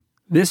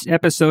This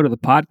episode of the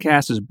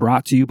podcast is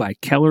brought to you by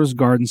Keller's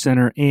Garden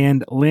Center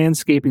and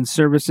Landscaping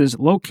Services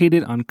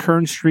located on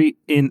Kern Street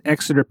in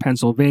Exeter,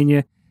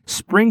 Pennsylvania.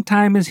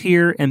 Springtime is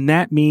here, and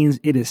that means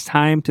it is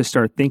time to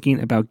start thinking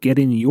about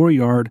getting your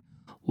yard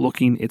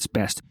looking its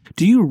best.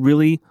 Do you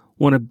really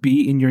want to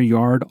be in your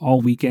yard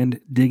all weekend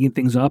digging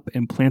things up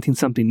and planting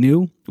something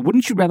new?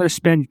 Wouldn't you rather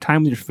spend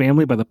time with your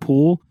family by the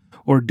pool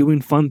or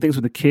doing fun things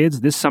with the kids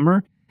this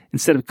summer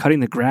instead of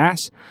cutting the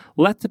grass?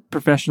 Let the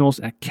professionals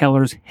at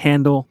Keller's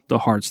handle the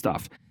hard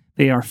stuff.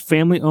 They are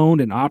family-owned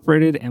and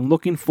operated and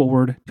looking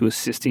forward to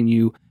assisting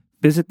you.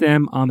 Visit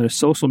them on their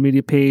social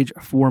media page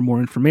for more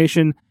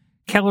information.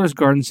 Keller's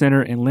Garden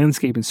Center and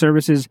Landscaping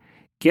Services.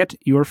 Get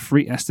your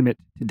free estimate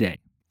today.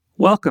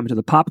 Welcome to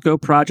the Popko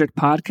Project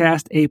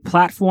podcast, a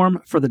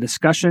platform for the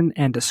discussion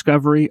and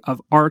discovery of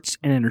arts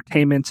and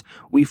entertainment.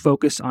 We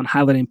focus on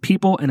highlighting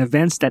people and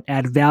events that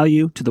add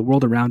value to the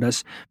world around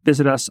us.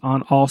 Visit us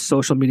on all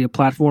social media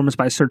platforms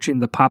by searching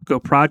the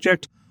Popko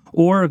Project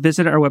or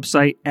visit our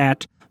website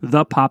at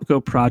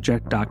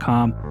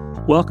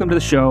thepopkoproject.com. Welcome to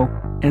the show,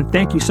 and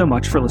thank you so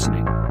much for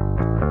listening.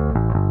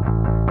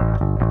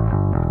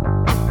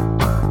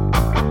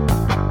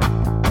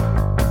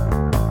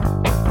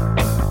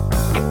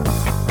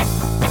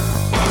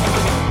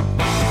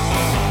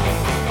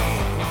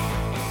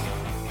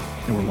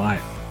 We're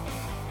live.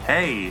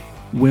 Hey.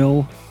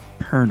 Will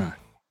Perna.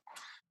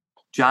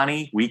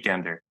 Johnny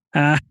Weekender.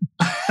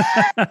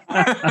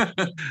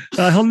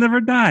 He'll never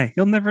die.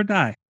 He'll never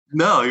die.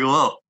 No, he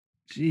won't.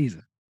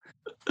 Jesus.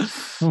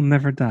 He'll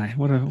never die.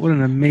 What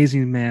an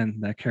amazing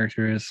man that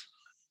character is.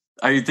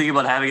 Are you thinking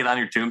about having it on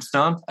your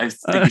tombstone? I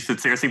think you should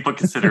seriously put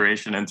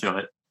consideration into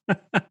it.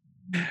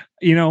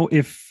 You know,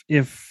 if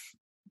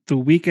the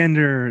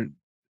Weekender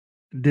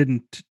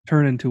didn't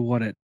turn into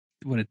what it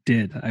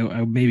did,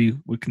 I maybe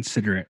would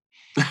consider it.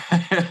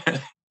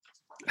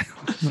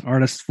 An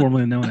artist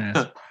formerly known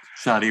as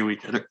Johnny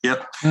Weekender.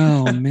 Yep.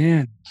 Oh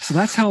man. So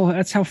that's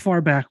how far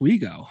back we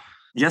go.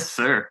 Yes,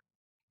 sir.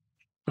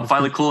 I'm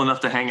finally cool enough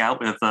to hang out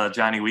with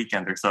Johnny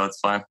Weekender, so it's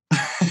fine.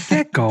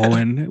 Get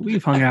going.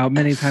 We've hung out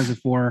many times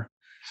before.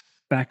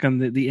 Back on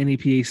the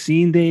NEPA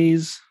scene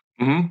days.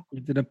 Mm-hmm.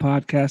 We did a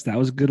podcast. That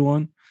was a good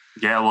one.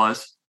 Yeah, it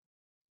was.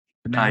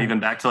 Now, even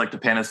back to like the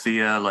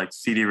Panacea, like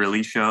CD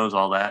release shows,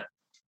 all that.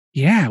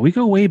 Yeah, we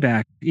go way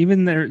back.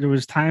 Even there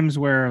was times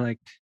where like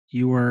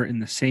you were in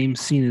the same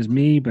scene as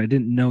me, but I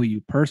didn't know you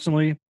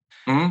personally.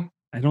 Mm-hmm.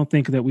 I don't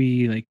think that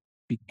we like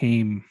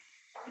became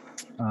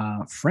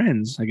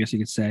friends, I guess you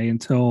could say,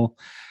 until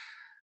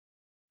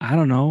I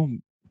don't know,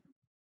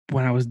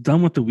 when I was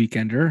done with the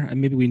Weekender.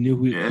 And maybe we knew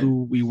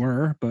who we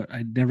were, but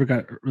I never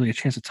got really a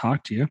chance to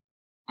talk to you.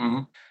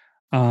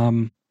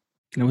 Mm-hmm.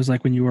 It was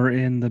like when you were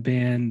in the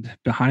band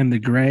Behind the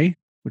Gray,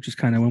 which is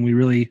kind of when we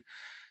really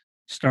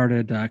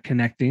started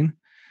connecting.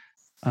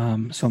 So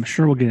I'm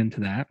sure we'll get into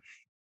that.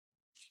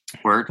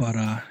 Word. But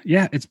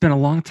yeah, it's been a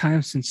long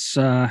time since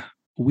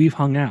we've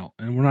hung out,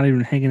 and we're not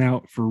even hanging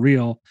out for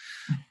real,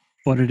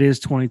 but it is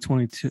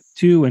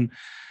 2022 and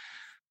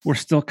we're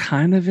still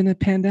kind of in a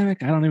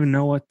pandemic. I don't even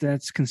know what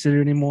that's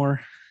considered anymore.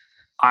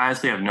 I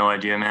honestly have no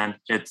idea, man.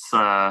 It's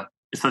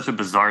such a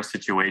bizarre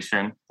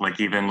situation.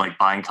 Like even like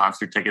buying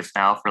concert tickets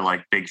now for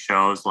like big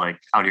shows, like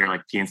out here,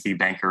 like PNC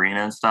Bank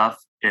Arena and stuff.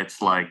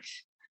 It's like,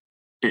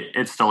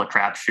 it's still a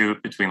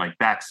crapshoot between like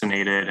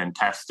vaccinated and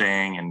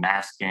testing and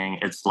masking.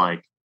 It's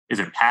like, is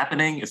it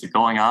happening? Is it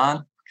going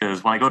on?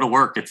 Because when I go to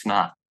work, it's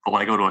not. But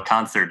when I go to a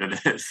concert, it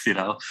is,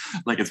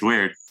 like it's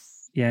weird.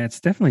 Yeah, it's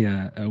definitely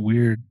a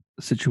weird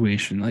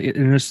situation. Like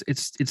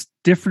it's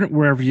different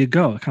wherever you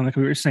go. Kind of like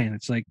we were saying.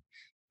 It's like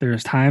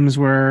there's times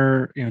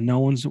where no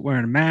one's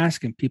wearing a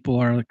mask and people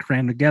are like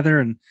crammed together,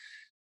 and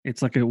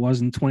it's like it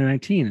was in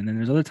 2019. And then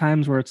there's other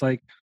times where it's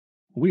like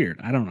weird.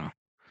 I don't know.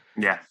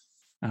 Yeah.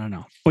 I don't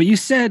know. But you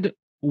said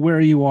where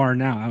you are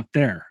now out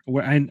there.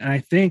 Where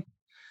I think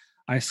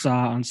I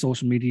saw on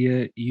social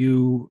media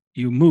you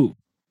moved.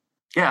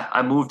 Yeah,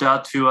 I moved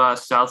out to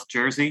South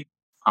Jersey.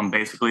 I'm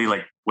basically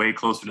like way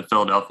closer to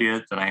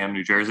Philadelphia than I am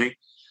New Jersey.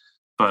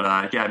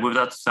 But yeah, I moved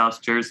out to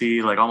South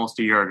Jersey like almost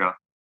a year ago,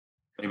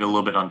 maybe a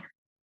little bit under.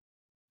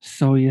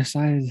 So you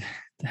decided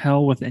to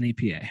hell with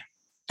NEPA.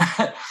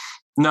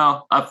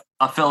 No,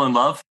 I fell in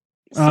love.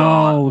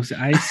 So,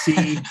 I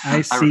see.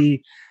 I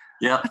see.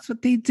 Yeah, that's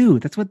what they do.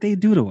 That's what they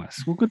do to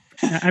us. Well, good.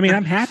 I mean,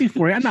 I'm happy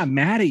for you. I'm not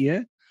mad at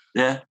you.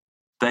 Yeah,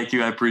 thank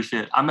you. I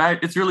appreciate it.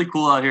 It's really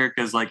cool out here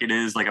because like it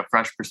is like a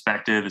fresh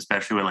perspective,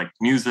 especially with like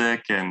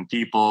music and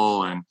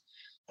people and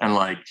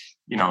like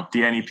the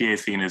NEPA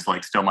scene is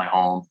like still my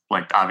home.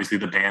 Like obviously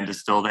the band is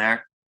still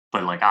there,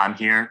 but like I'm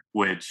here,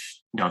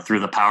 which through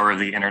the power of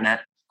the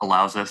internet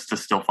allows us to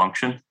still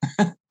function.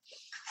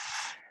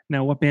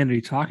 Now, what band are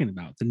you talking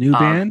about? The new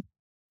band?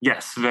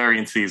 Yes,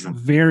 Variant Season.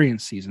 Variant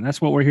Season. That's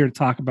what we're here to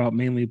talk about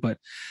mainly. But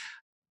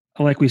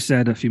like we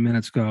said a few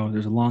minutes ago,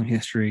 there's a long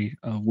history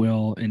of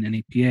Will and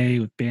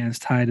NEPA with bands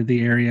tied to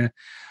the area.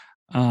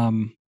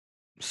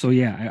 So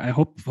yeah, I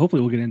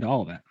hopefully we'll get into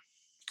all of that.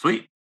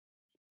 Sweet.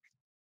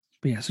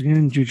 But yeah, so you're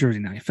in New Jersey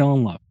now. You fell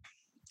in love.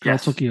 Girl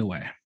Yes. took you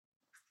away.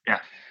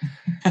 Yeah.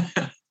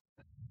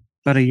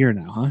 About a year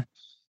now, huh?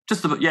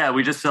 Just about, yeah,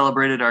 we just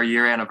celebrated our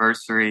year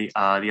anniversary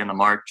the end of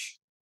March.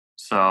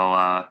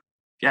 So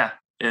yeah,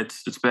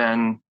 it's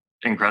been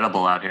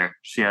incredible out here.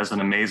 She has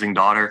an amazing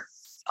daughter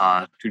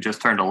who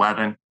just turned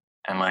 11,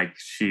 and like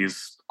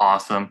she's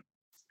awesome.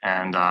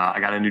 And I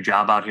got a new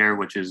job out here,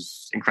 which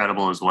is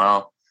incredible as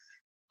well.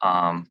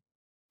 Yeah,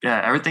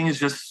 everything is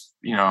just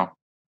knock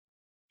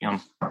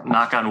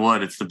on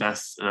wood, it's the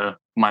best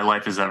my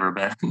life has ever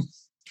been.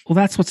 Well,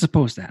 that's what's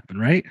supposed to happen,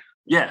 right?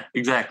 Yeah,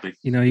 exactly.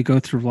 You go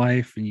through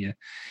life and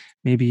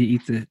maybe you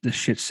eat the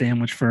shit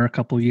sandwich for a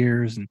couple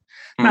years, and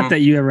not Mm-hmm. that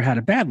you ever had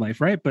a bad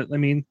life, right? But I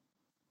mean,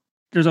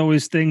 there's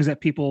always things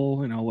that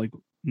people, like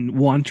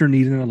want or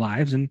need in their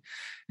lives. And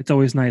it's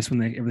always nice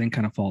when everything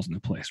kind of falls into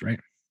place, right?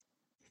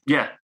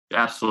 Yeah,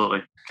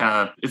 absolutely.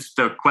 Kind of, it's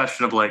the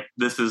question of like,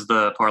 this is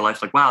the part of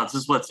life. Like, wow, this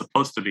is what it's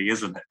supposed to be,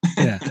 isn't it?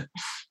 Yeah.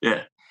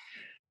 Yeah.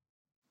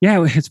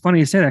 Yeah. It's funny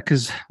you say that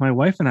because my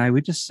wife and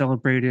we just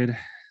celebrated,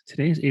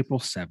 today's April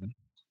 7th.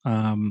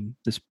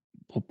 This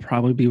will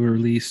probably be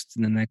released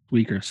in the next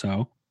week or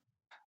so.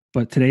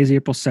 But today's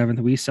April 7th.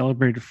 We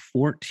celebrated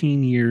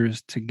 14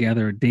 years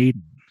together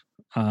dating,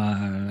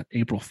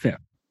 April 5th.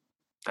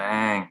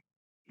 Dang.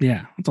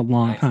 Yeah. It's a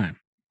long Nice. time.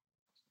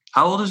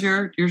 How old is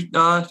your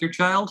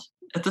child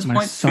at this My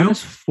point? son 2?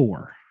 is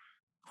 4.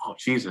 Oh,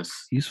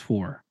 Jesus. He's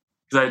 4.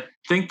 Because I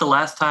think the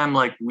last time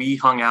like we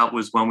hung out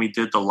was when we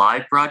did the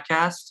live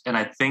broadcast, and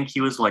I think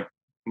he was like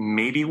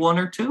maybe 1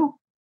 or 2.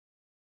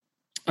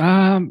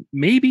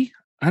 Maybe.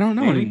 I don't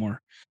know Maybe.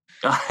 anymore.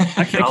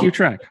 I can't keep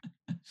track.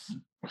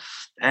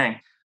 Dang.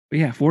 But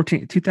yeah,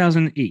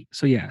 2008.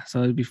 So yeah,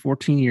 so it'd be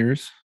 14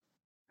 years.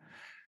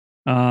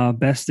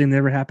 Best thing that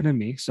ever happened to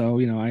me. So,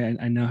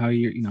 I know how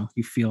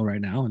you feel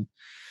right now. And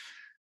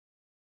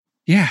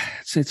yeah,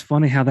 it's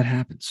funny how that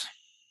happens.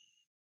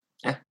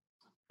 Yeah.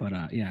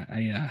 But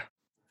yeah,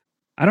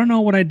 I don't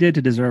know what I did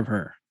to deserve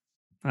her.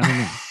 I don't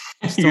know.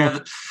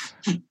 Still,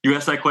 you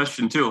asked that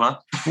question too, huh?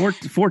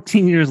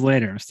 14 years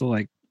later, I'm still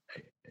like,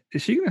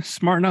 is she gonna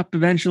smarten up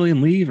eventually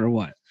and leave or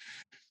what?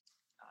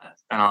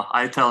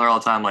 I tell her all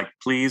the time, like,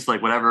 please,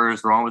 like, whatever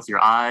is wrong with your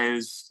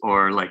eyes,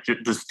 or like,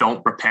 just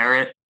don't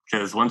repair it,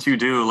 because once you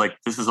do, like,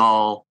 this is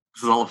all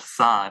a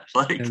facade.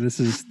 Like, yeah, this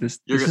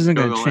isn't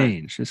gonna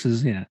change. This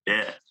is yeah.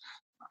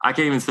 I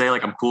can't even say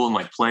like I'm cool and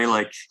like play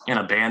like in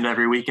a band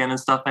every weekend and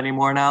stuff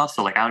anymore now.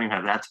 So like I don't even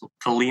have that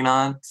to lean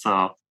on.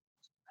 So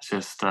it's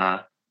just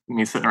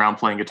me sitting around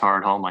playing guitar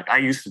at home. Like I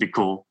used to be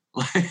cool.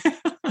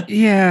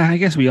 Yeah, I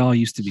guess we all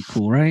used to be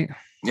cool, right?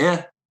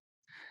 Yeah.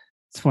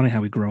 It's funny how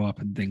we grow up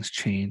and things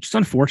change. It's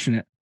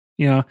unfortunate,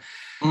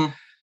 Mm-hmm.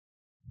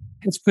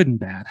 It's good and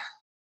bad.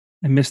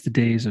 I miss the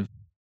days of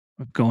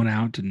going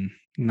out and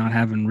not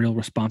having real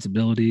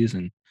responsibilities.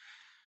 And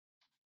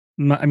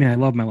I mean, I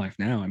love my life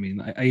now. I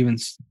mean, I even,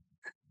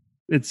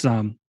 it's,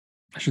 I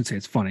shouldn't say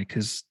it's funny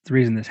because the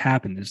reason this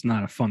happened is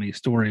not a funny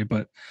story,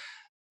 but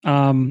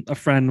a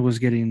friend was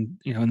getting,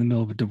 in the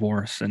middle of a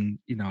divorce, and,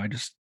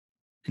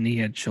 and he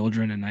had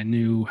children, and I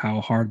knew how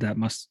hard that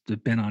must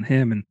have been on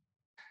him. And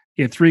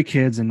he had 3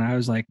 kids, and I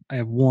was like, I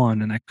have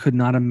 1, and I could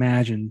not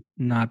imagine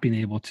not being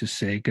able to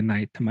say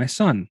goodnight to my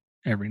son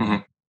every night.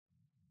 Mm-hmm.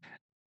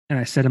 And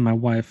I said to my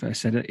wife, I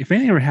said, if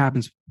anything ever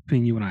happens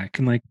between you and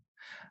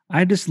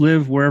I just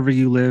live wherever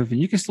you live, and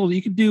you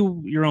can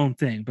do your own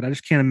thing, but I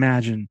just can't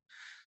imagine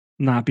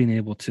not being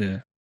able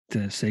to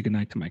say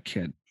goodnight to my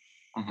kid.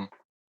 Mm-hmm.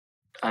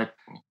 I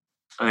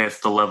think it's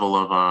the level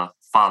of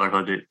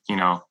fatherhood that,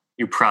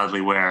 you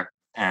proudly wear.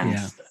 And,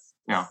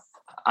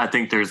 I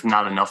think there's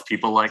not enough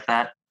people like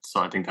that. So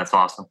I think that's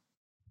awesome.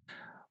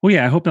 Well,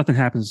 yeah, I hope nothing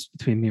happens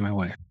between me and my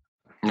wife,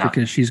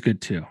 because she's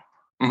good too.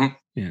 Mm-hmm.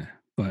 Yeah.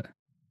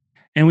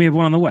 And we have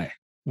one on the way.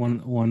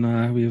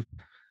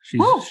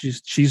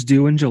 She's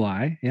due in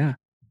July. Yeah.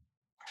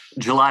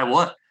 July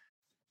what?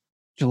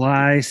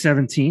 July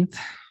 17th.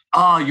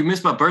 Oh, you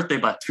missed my birthday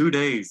by 2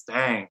 days.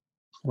 Dang.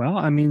 Well,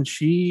 I mean,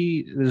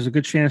 there's a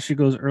good chance she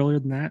goes earlier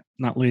than that,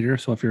 not later.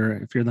 So if you're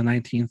the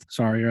 19th,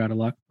 sorry, you're out of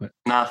luck. But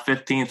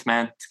 15th,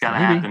 man. It's gotta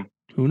happen.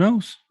 Who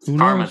knows? Who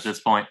Karma knows? at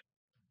this point.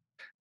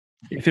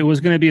 If it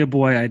was going to be a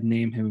boy, I'd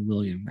name him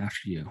William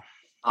after you.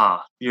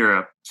 Oh, you're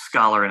a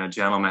scholar and a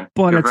gentleman.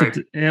 But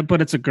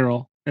it's a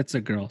girl. It's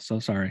a girl. So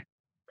sorry.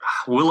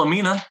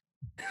 Wilhelmina.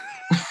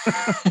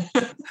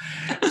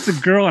 It's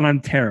a girl, and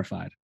I'm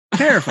terrified.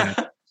 Terrified.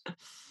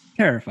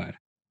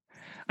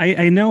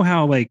 I know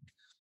how like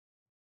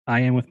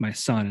I am with my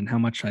son, and how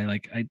much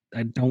I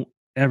don't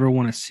ever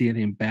want to see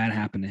anything bad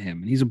happen to him.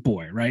 And he's a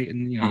boy, right?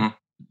 And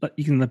but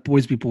you can let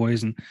boys be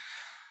boys and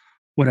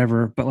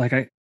whatever. But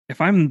like if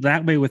I'm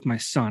that way with my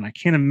son, I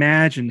can't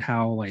imagine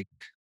how like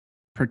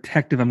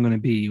protective I'm going to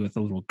be with a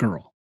little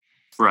girl.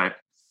 Right.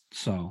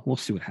 So we'll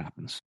see what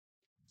happens.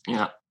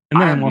 Yeah. And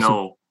then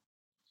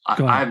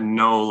I have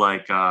no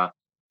like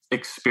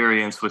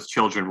experience with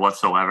children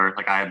whatsoever.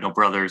 Like I have no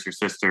brothers or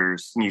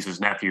sisters,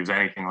 nieces, nephews,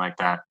 anything like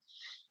that.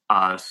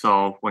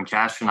 So when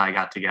Cash and I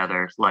got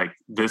together, like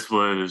this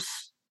was,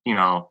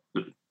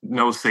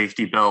 no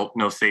safety belt,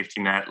 no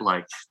safety net.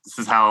 Like this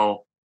is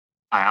how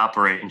I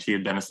operate. And she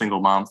had been a single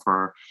mom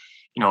for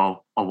a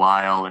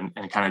while and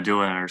kind of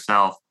doing it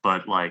herself.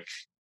 But like,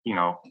 you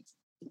know,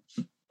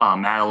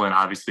 Madeline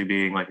obviously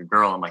being like a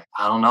girl, I'm like,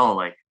 I don't know,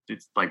 like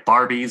it's like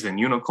Barbies and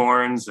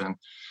unicorns and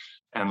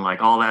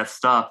like all that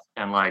stuff.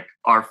 And like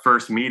our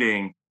first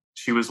meeting,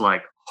 she was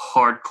like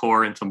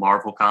hardcore into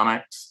Marvel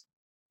comics,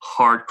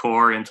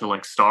 hardcore into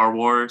like Star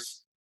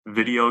Wars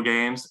video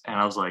games. And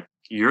I was like,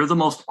 you're the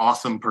most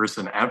awesome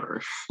person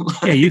ever.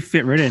 Like, yeah, you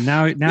fit right in.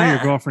 Now yeah.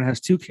 Your girlfriend has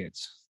 2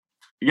 kids.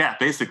 Yeah,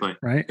 basically.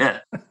 Right? Yeah.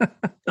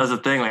 That's the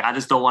thing. Like, I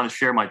just don't want to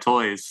share my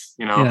toys,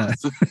 you know? Yeah.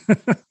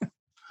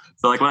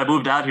 So like when I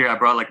moved out here, I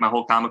brought like my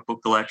whole comic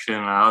book collection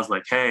and I was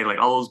like, hey, like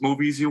all those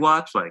movies you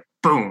watch, like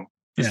boom,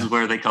 this is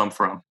where they come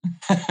from.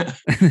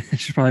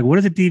 She's probably like, what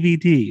is a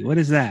DVD? What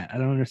is that? I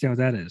don't understand what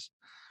that is.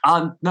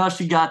 No,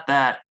 she got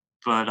that,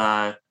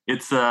 but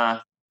it's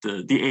the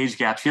age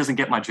gap. She doesn't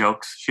get my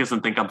jokes. She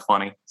doesn't think I'm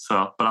funny.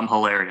 So, but I'm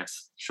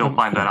hilarious. She'll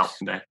find that out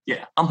someday.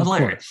 Yeah, I'm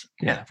hilarious.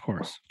 Yeah, of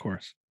course.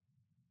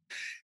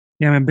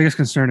 Yeah, my biggest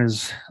concern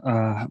is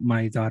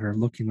my daughter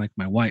looking like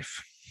my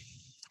wife.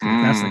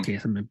 If that's the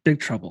case, I'm in big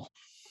trouble.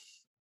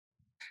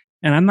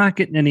 And I'm not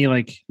getting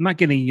I'm not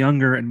getting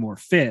younger and more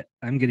fit.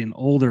 I'm getting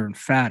older and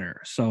fatter.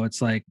 So it's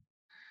like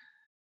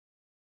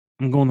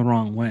I'm going the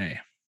wrong way.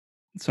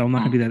 So I'm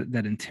not going to be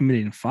that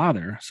intimidating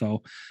father.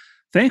 So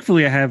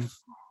thankfully I have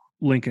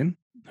Lincoln,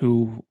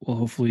 who will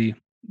hopefully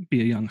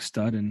be a young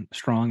stud and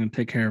strong and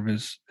take care of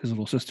his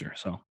little sister.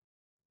 So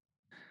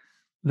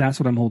that's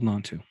what I'm holding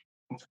on to.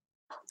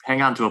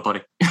 Hang on to it,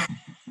 buddy.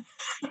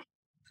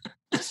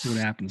 See what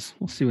happens.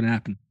 We'll see what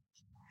happens.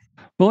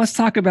 But let's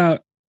talk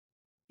about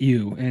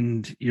you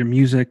and your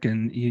music.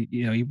 And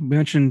you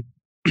mentioned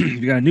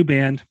you got a new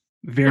band,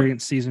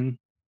 Variant Season,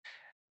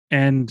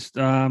 and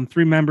 3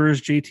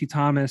 members: JT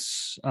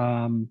Thomas,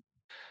 Dan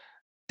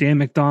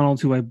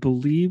McDonald, who I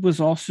believe was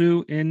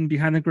also in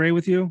Behind the Gray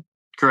with you.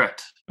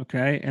 Correct.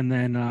 Okay, and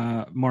then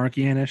Mark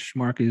Yanish.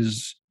 Mark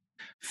is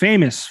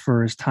famous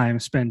for his time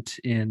spent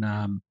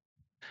in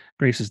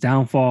Grace's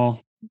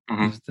Downfall.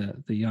 He's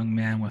the young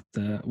man with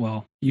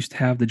used to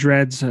have the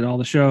dreads at all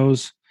the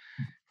shows.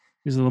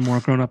 He's a little more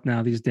grown up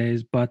now these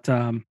days. But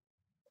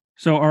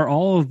so are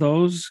all of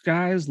those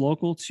guys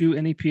local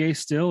to NEPA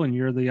still, and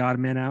you're the odd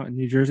man out in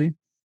New Jersey?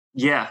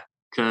 Yeah,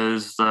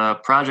 because the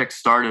project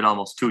started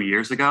almost 2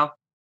 years ago.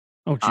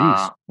 Oh,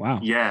 geez. Wow.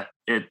 Yeah,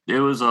 it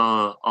was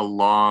a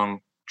long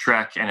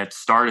trek, and it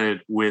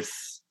started with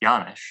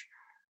Yanish,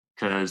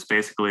 because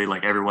basically,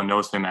 like, everyone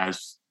knows him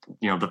as,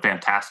 the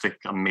fantastic,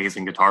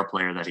 amazing guitar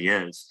player that he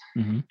is.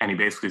 And he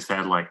basically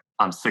said, like,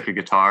 I'm sick of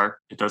guitar.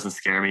 It doesn't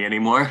scare me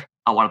anymore.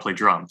 I want to play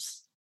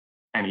drums.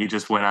 And he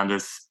just went on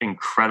this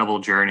incredible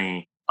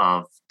journey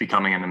of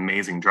becoming an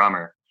amazing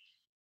drummer.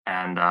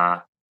 And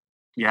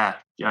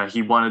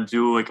he wanted to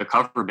do like a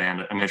cover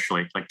band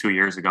initially, like 2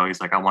 years ago.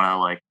 He's like, I want to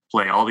like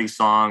play all these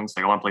songs.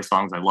 Like, I want to play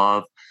songs I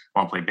love. I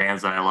want to play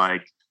bands that I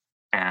like.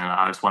 And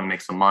I just want to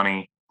make some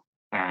money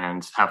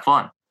and have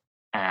fun.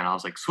 And I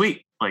was like,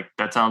 sweet, like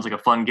that sounds like a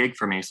fun gig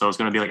for me. So it's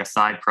going to be like a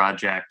side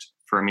project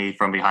for me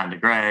from Behind the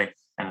Gray,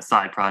 and a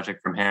side project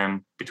from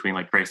him between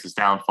like Grace's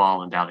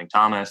Downfall and Doubting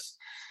Thomas.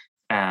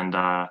 And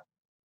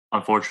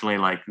unfortunately,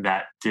 like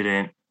that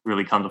didn't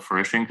really come to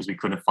fruition because we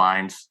couldn't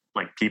find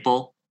like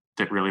people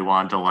that really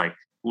wanted to like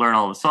learn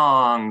all the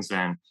songs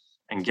and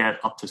get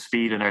up to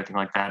speed and everything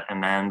like that.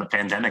 And then the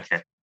pandemic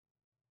hit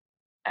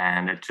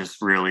and it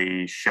just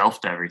really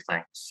shelved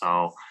everything.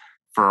 So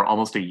for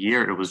almost a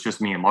year, it was just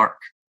me and Mark.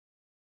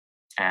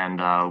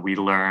 And we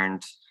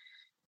learned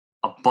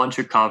a bunch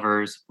of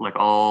covers, like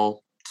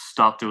all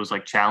stuff that was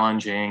like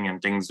challenging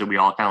and things that we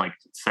all kind of like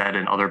said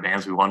in other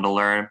bands we wanted to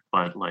learn,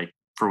 but like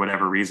for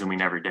whatever reason we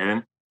never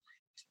did.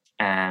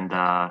 And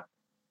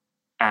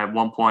at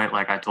one point,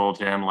 like I told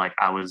him, like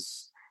I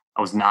was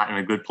not in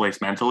a good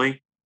place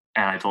mentally,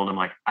 and I told him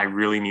like I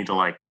really need to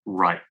like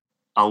write.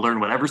 I'll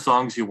learn whatever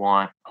songs you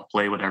want, I'll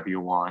play whatever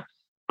you want,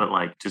 but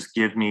like just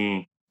give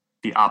me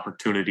the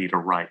opportunity to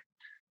write.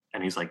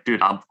 And he's like,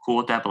 dude, I'm cool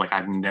with that, but like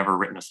I've never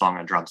written a song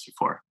on drums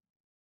before.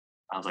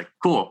 I was like,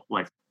 cool,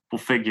 like we'll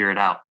figure it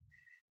out.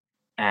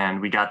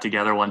 And we got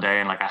together one day,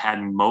 and like I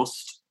had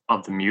most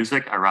of the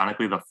music.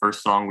 Ironically, the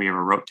first song we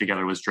ever wrote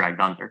together was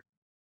Dragged Under.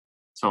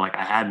 So like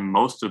I had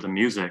most of the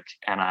music,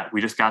 and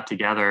we just got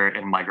together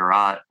in my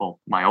garage,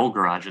 my old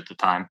garage at the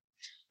time,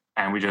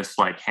 and we just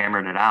like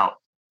hammered it out.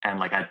 And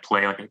like I'd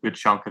play like a good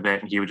chunk of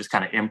it, and he would just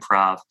kind of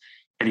improv,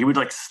 and he would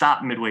like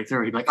stop midway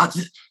through. He'd be like,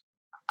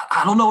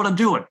 I don't know what I'm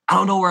doing. I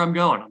don't know where I'm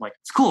going. I'm like,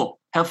 it's cool.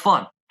 Have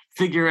fun.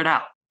 Figure it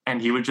out.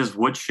 And he would just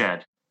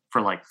woodshed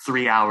for like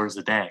 3 hours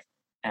a day.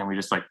 And we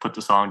just like put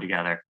the song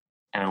together,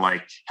 and it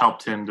like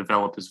helped him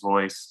develop his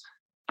voice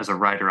as a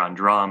writer on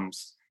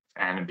drums.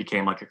 And it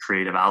became like a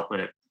creative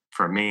outlet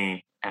for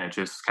me. And it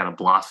just kind of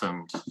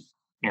blossomed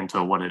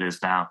into what it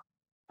is now.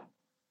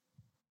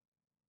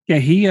 Yeah.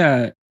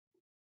 He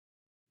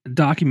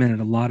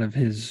documented a lot of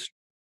his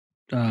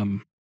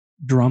drum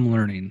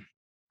learning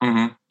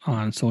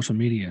on social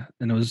media.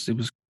 And it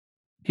was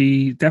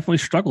he definitely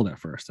struggled at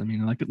first. I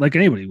mean, like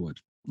anybody would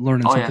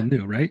learning something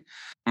new, right?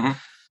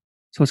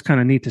 So it's kind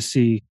of neat to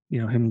see,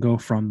 him go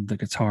from the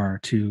guitar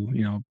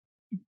to,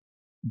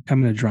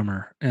 becoming a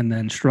drummer and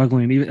then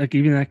struggling,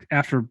 even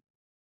after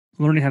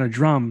learning how to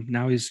drum,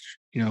 now he's,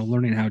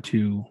 learning how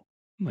to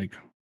like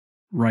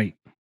write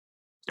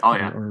Oh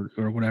yeah.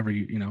 or whatever,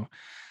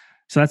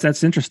 So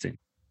that's interesting.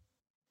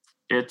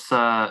 It's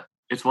one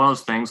of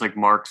those things, like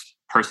Mark's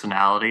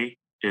personality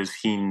is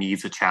he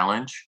needs a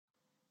challenge.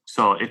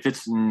 So if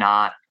it's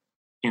not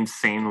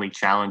insanely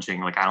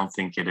challenging, like I don't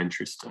think it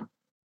interests him.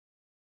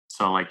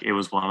 So like it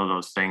was one of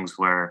those things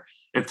where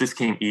if this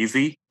came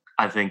easy,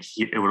 I think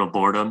it would have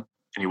bored him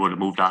and he would have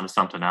moved on to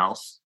something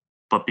else.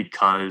 But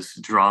because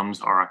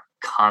drums are a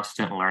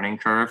constant learning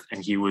curve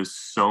and he was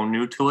so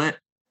new to it,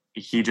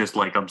 he just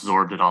like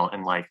absorbed it all.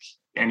 And like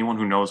anyone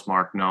who knows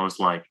Mark knows,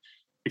 like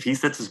if he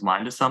sets his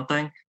mind to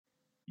something,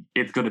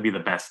 it's going to be the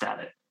best at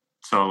it.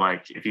 So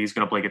like if he's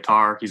going to play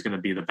guitar, he's going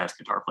to be the best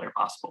guitar player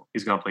possible.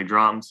 He's going to play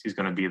drums, he's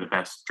going to be the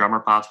best drummer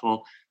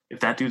possible. If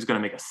that dude's going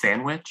to make a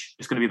sandwich,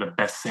 it's going to be the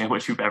best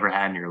sandwich you've ever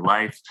had in your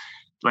life.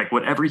 Like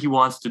whatever he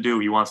wants to do,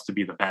 he wants to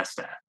be the best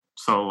at.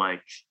 So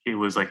like it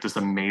was like this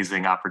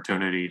amazing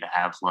opportunity to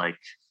have like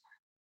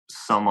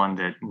someone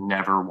that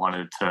never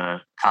wanted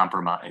to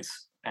compromise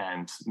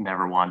and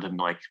never wanted to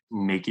like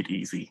make it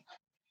easy.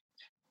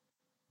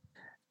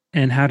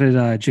 And how did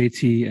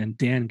JT and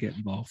Dan get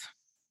involved?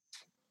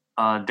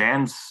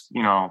 Dan's,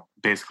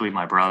 basically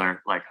my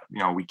brother. Like,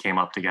 we came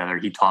up together.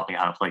 He taught me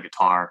how to play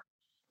guitar,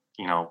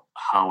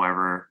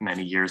 however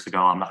many years ago.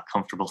 I'm not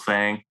comfortable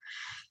saying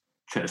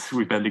because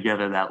we've been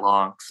together that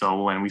long.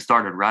 So when we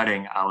started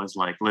writing, I was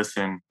like,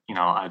 listen,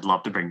 I'd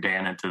love to bring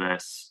Dan into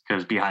this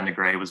because Behind the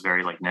Gray was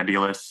very like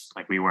nebulous.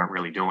 Like we weren't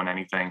really doing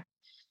anything.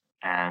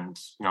 And,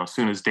 as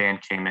soon as Dan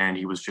came in,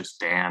 he was just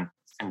Dan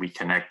and we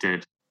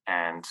connected.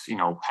 And,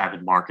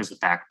 having Mark as a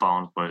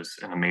backbone was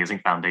an amazing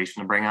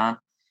foundation to bring on.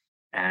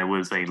 And it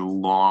was a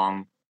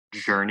long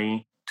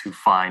journey to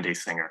find a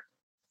singer.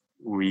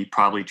 We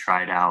probably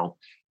tried out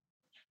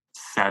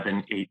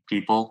 7, 8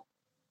 people.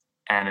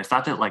 And it's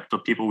not that like the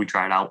people we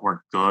tried out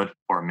weren't good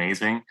or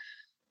amazing.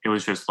 It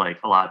was just like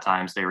a lot of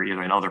times they were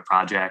either in other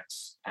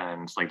projects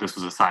and like this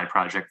was a side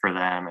project for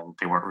them and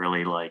they weren't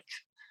really like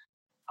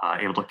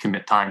able to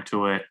commit time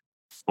to it,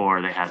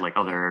 or they had like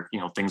other,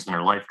 things in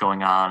their life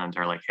going on and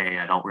they're like, hey,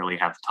 I don't really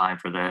have time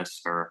for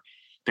this, or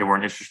they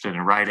weren't interested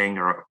in writing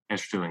or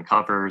interested in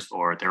covers,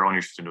 or they were only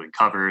interested in doing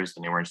covers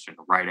and they weren't interested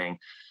in writing.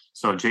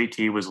 So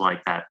JT was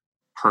like that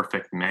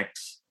perfect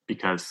mix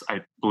because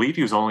I believe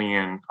he was only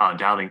in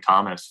Doubting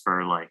Thomas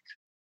for like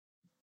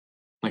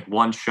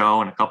one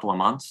show in a couple of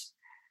months.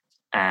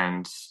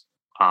 And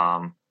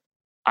I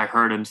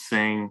heard him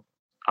sing,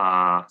 it's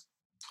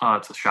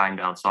a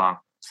Shinedown song,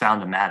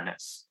 Sound of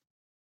Madness.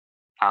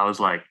 I was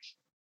like,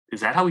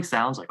 is that how he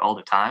sounds like all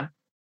the time?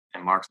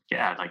 And Mark's like,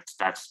 yeah, like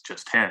that's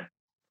just him.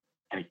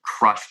 And he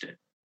crushed it.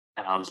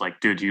 And I was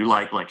like, dude, do you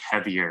like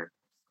heavier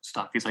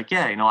stuff? He's like,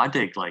 yeah, I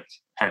dig like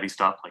heavy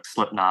stuff like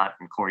Slipknot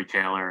and Corey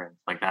Taylor and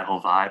like that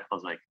whole vibe. I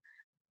was like,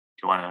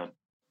 do you want to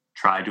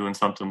try doing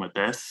something with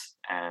this?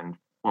 And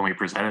when we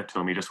presented to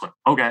him, he just went,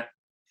 okay.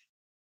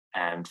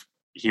 And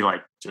he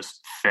like just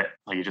fit,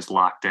 like he just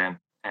locked in.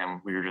 And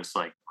we were just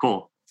like,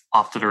 cool,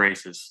 off to the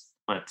races.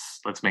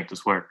 Let's make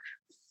this work.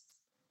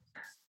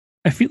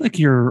 I feel like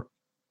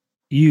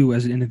you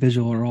as an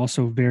individual are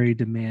also very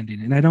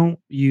demanding. And I don't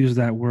use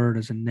that word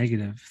as a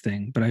negative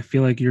thing, but I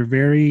feel like you're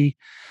very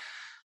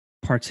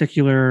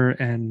particular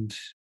and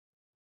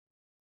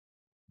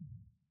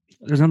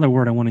there's another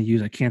word I want to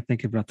use. I can't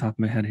think of it off the top of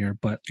my head here,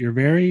 but you're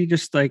very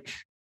just like,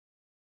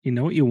 you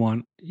know what you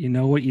want, you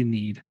know what you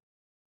need,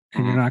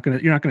 and you're not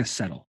gonna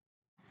settle.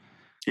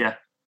 Yeah.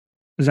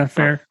 Is that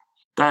fair?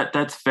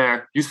 That's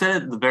fair. You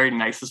said it the very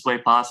nicest way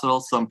possible.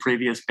 Some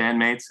previous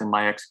bandmates and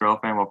my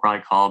ex-girlfriend will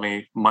probably call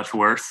me much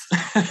worse.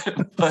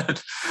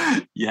 But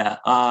yeah.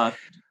 I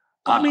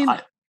mean,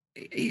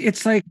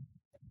 it's like,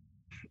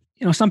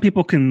 some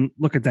people can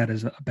look at that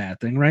as a bad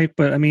thing, right?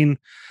 But I mean,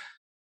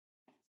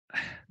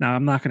 now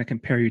I'm not going to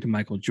compare you to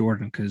Michael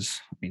Jordan because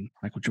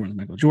Michael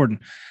Jordan.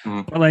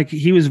 Mm-hmm. But like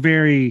he was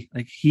very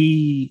like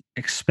he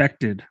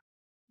expected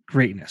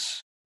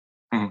greatness.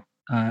 Mm-hmm.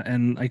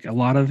 And like a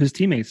lot of his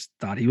teammates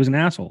thought he was an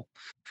asshole,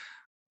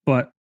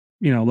 but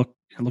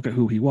look at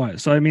who he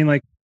was. So I mean,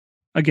 like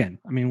again,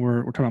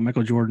 we're talking about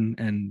Michael Jordan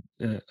and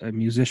a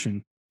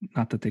musician.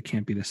 Not that they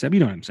can't be the same.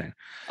 You know what I'm saying?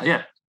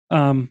 Yeah.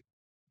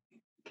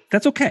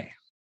 That's okay.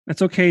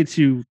 That's okay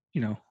to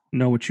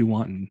know what you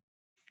want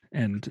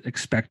and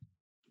expect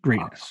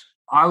greatness.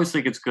 I always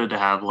think it's good to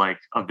have like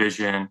a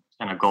vision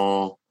and a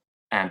goal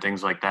and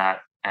things like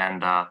that.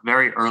 And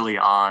very early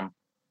on,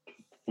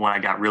 when I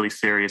got really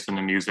serious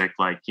into music,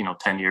 like,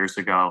 10 years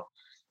ago,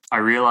 I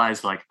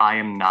realized like I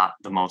am not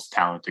the most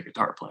talented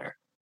guitar player.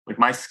 Like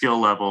my skill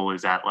level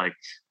is at like,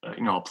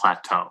 a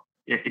plateau.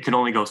 It can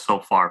only go so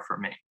far for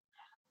me.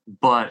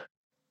 But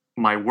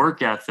my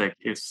work ethic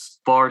is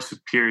far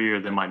superior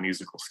than my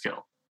musical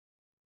skill.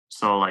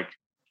 So like,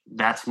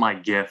 that's my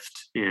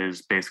gift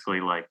is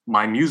basically like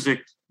my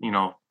music,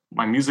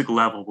 my music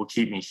level will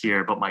keep me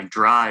here, but my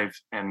drive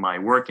and my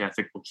work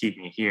ethic will keep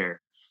me here.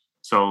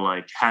 So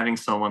like having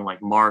someone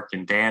like Mark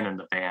and Dan in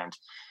the band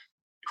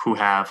who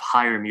have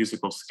higher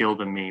musical skill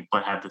than me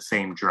but have the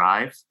same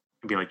drive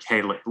and be like,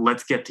 hey,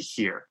 let's get to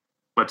here,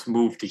 let's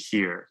move to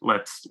here,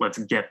 let's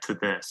get to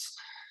this.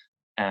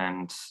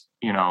 And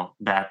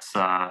that's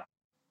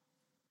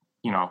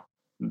you know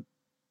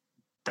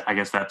I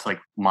guess that's like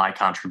my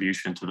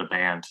contribution to the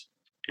band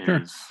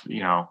Sure. is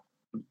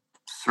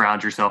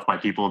surround yourself by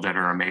people that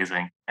are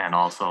amazing, and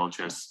also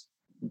just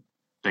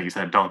like you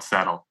said, don't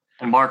settle.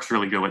 And Mark's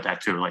really good with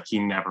that too. Like he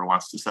never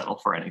wants to settle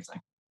for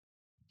anything.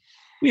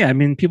 Yeah, I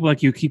mean, people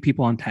like you keep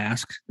people on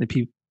task.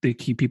 They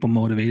keep people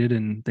motivated,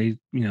 and they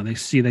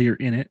see that you're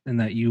in it and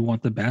that you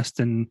want the best.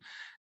 And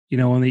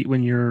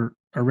when you're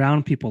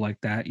around people like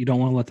that, you don't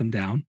want to let them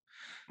down.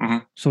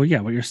 Mm-hmm. So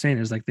yeah, what you're saying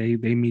is like they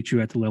meet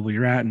you at the level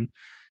you're at, and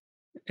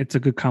it's a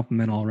good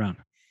compliment all around.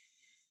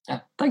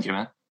 Yeah, thank you,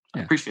 man. I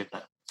appreciate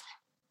that.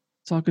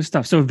 It's all good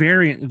stuff. So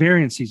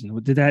variant season.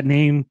 Did that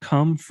name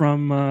come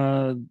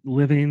from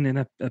living in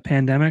a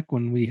pandemic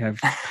when we have?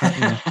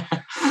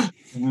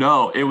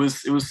 No, it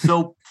was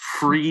so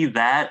pre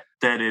that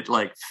it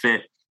like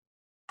fit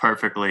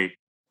perfectly,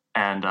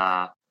 and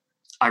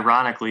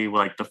ironically,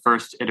 like the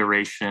first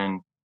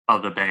iteration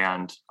of the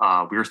band,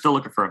 we were still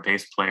looking for a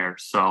bass player.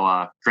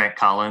 So Grant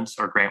Collins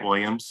or Grant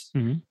Williams,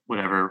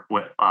 whatever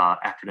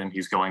acronym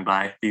he's going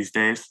by these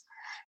days,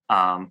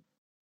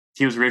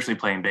 he was originally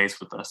playing bass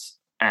with us.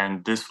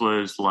 And this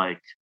was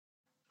like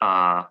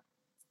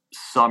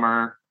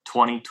summer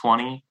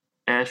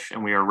 2020-ish,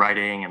 and we were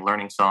writing and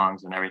learning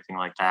songs and everything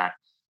like that.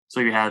 So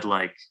you had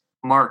like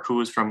Mark, who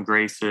was from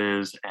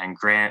Grace's, and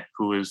Grant,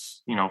 who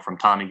was, from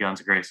Tommy Guns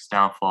and Grace's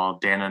Downfall.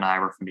 Dan and I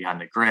were from Behind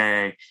the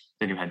Gray.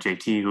 Then you had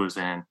JT, who was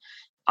in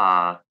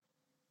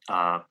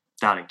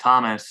Doubting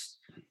Thomas.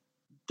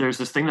 There's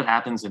this thing that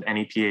happens in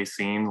any PA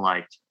scene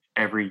like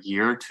every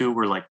year or two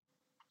where like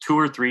 2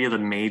 or 3 of the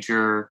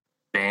major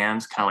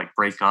bands kind of like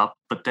break up,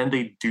 but then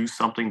they do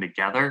something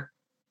together.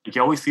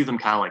 You always see them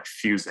kind of like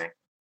fusing,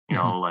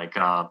 like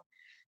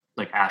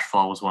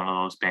Ashfall was one of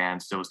those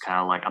bands that was kind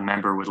of like a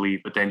member would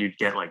leave, but then you'd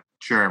get like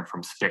Germ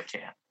from Spit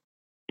Can,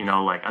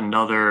 like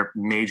another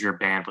major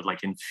band would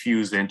like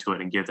infuse into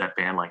it and give that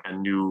band like a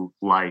new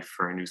life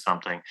or a new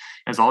something. And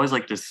it's always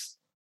like this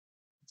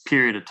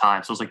period of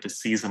time. So it's like the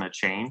season of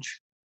change.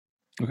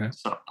 Okay.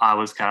 So I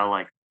was kind of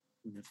like,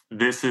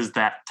 this is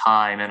that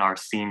time in our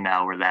scene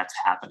now where that's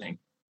happening.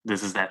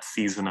 This is that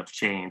season of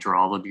change where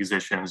all the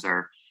musicians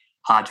are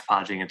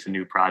hodgepodging into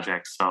new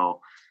projects.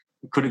 So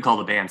we couldn't call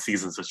the band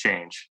Seasons of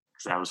Change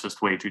because that was just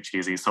way too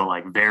cheesy. So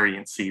like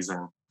Variant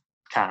Season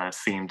kind of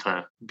seemed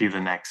to be the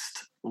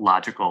next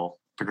logical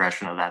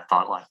progression of that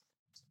thought line.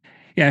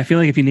 Yeah, I feel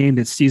like if you named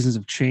it Seasons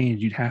of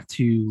Change, you'd have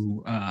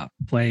to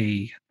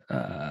play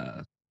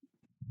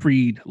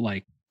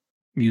Creed-like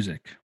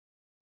music.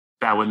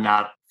 That would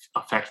not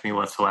affect me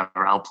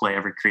whatsoever. I'll play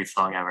every Creed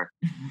song ever.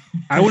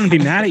 I wouldn't be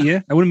mad at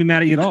you. I wouldn't be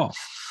mad at you at all.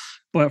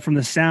 But from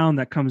the sound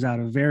that comes out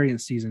of Variant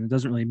Season, it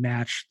doesn't really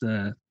match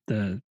the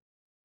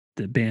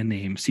band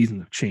name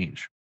Seasons of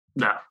Change.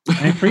 No.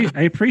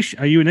 I appreciate.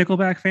 Are you a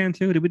Nickelback fan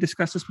too? Did we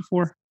discuss this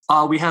before?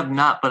 We have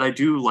not, but I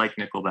do like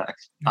Nickelback.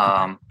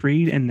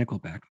 Creed and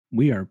Nickelback.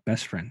 We are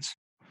best friends.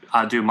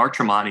 Dude, Mark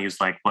Tremonti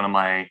is like one of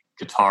my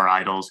guitar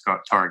idols,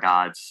 guitar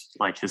gods.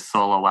 Like his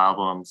solo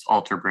albums,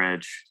 Alter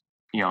Bridge.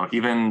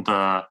 Even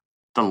the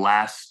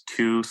last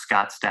 2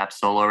 Scott Stapp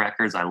solo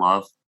records I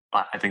love.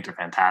 I think they're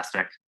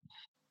fantastic.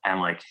 And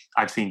like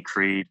I've seen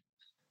Creed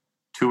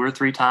 2 or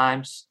 3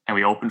 times, and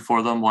we opened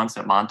for them once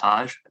at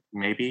Montage.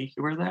 Maybe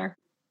you were there,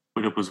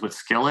 but it was with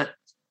Skillet.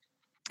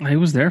 I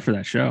was there for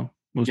that show.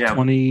 It was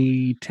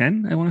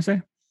 2010, I want to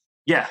say.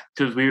 Yeah,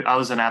 because I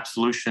was in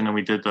Absolution, and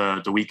we did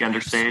the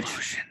Weekender stage.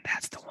 Absolution,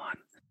 that's the one.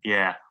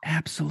 Yeah,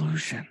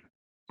 Absolution.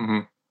 Mm-hmm.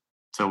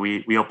 So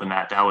we opened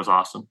that. That was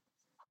awesome.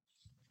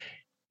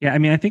 Yeah, I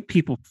mean, I think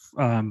people,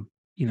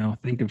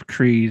 think of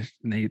Creed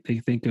and they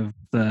think of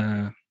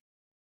the,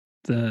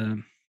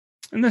 and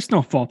that's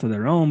no fault of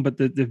their own, but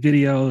the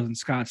videos and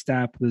Scott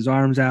Stapp with his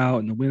arms out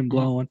and the wind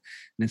blowing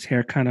and his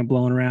hair kind of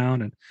blowing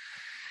around, and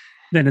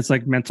then it's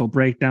like mental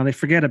breakdown. They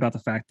forget about the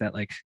fact that,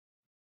 like,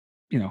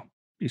 you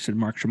said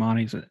Mark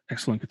Tremonti is an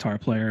excellent guitar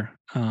player,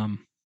 and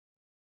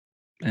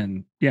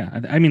yeah,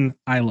 I mean,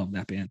 I love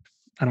that band.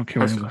 I don't care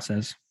what anyone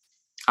says.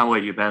 I'm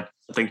with you, Ben.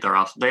 I think they're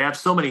awesome. They have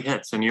so many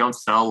hits, and you don't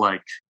sell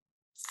like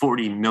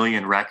 40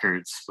 million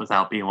records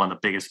without being one of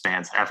the biggest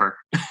bands ever.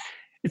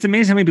 It's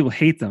amazing how many people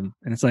hate them.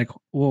 And it's like,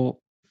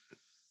 well,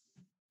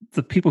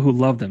 the people who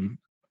love them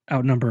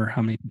outnumber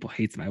how many people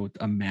hate them, I would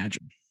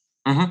imagine.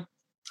 Mm-hmm.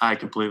 I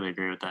completely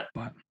agree with that.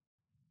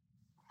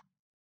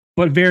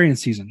 But Variant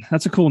Season,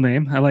 that's a cool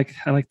name. I like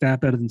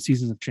that better than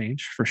Seasons of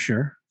Change for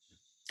sure.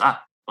 Well,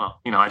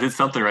 I did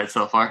something right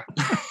so far.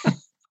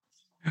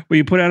 Well,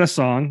 you put out a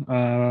song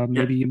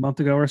maybe a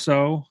month ago or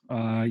so.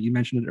 You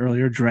mentioned it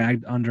earlier,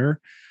 Dragged Under.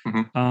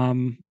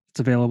 Mm-hmm. It's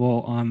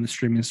available on the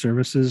streaming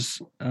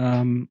services.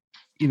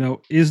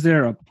 Is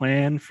there a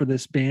plan for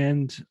this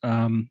band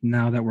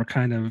now that we're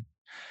kind of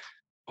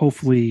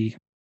hopefully,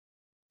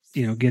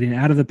 getting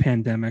out of the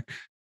pandemic?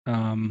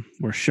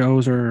 where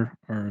shows are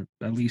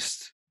at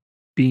least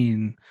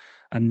being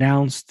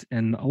announced,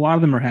 and a lot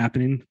of them are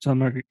happening.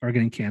 Some are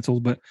getting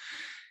canceled, but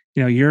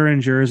you're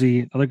in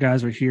Jersey, other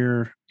guys are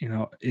here.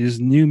 Is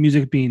new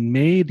music being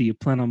made? Do you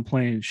plan on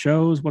playing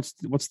shows? What's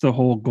the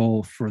whole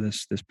goal for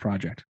this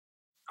project?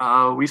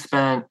 We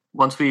spent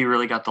once we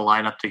really got the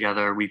lineup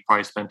together, we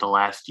probably spent the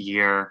last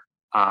year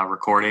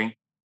recording.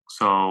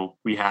 So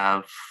we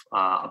have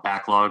a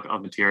backlog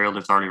of material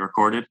that's already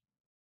recorded,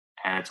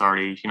 and it's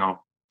already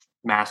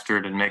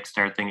mastered and mixed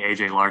and everything.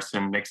 AJ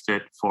Larson mixed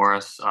it for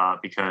us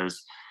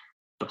because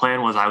the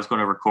plan was I was going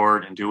to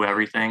record and do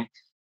everything,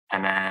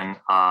 and then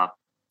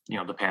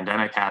the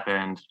pandemic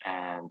happened,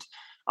 and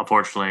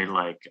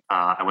unfortunately,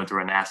 I went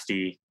through a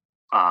nasty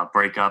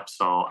breakup,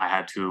 so I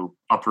had to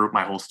uproot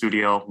my whole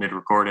studio mid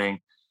recording,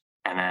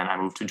 and then I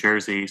moved to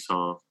Jersey,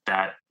 so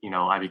that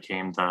I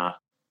became the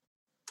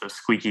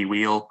squeaky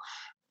wheel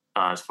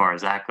as far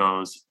as that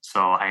goes.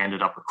 So I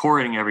ended up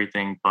recording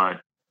everything,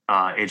 but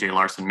AJ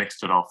Larson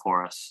mixed it all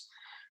for us,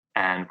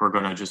 and we're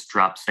going to just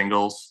drop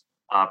singles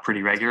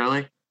pretty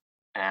regularly.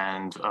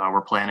 And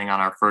we're planning on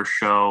our first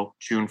show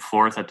June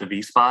 4th at the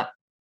V Spot.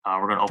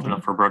 We're going to open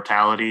up for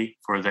Brutality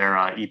for their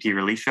EP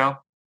release show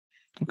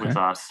with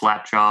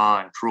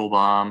Slapjaw and Cruel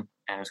Bomb,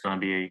 and it's going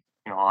to be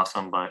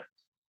awesome. But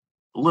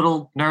a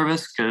little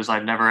nervous because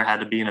I've never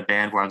had to be in a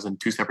band where I was in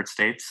two separate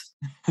states,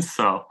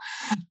 so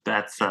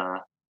that's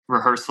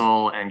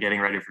rehearsal and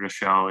getting ready for the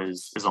show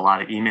is a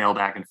lot of email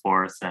back and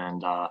forth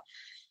and a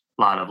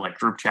lot of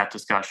group chat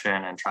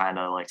discussion and trying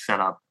to set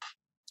up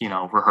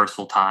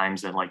rehearsal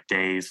times and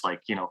days a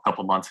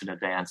couple months in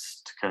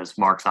advance, because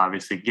Mark's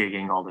obviously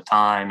gigging all the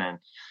time, and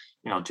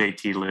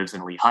JT lives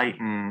in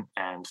Lehighton,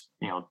 and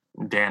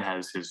Dan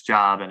has his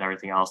job and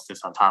everything else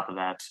that's on top of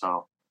that.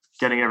 So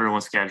getting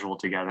everyone's schedule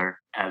together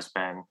has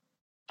been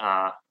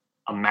a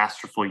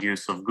masterful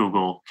use of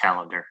Google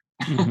Calendar.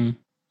 Mm-hmm.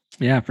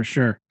 Yeah, for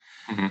sure.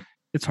 Mm-hmm.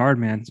 It's hard,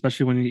 man,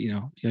 especially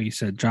when you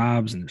said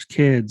jobs and there's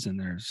kids and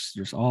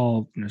there's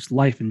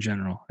life in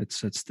general.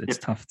 It's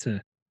tough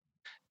to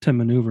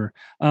maneuver.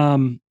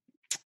 What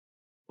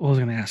was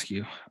I going to ask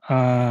you?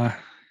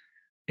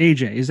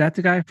 AJ, is that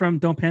the guy from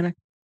Don't Panic?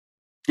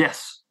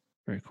 Yes.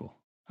 Very cool.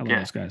 I love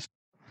those guys.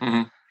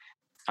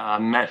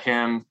 Mm-hmm. Met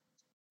him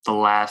the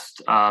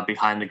last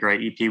Behind the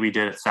Gray EP we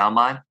did at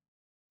Soundmine,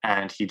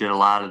 and he did a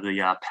lot of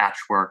the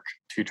patchwork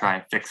to try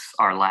and fix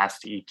our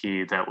last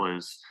EP that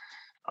was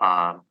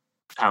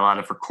had a lot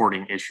of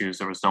recording issues.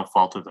 There was no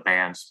fault of the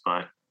band's,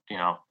 but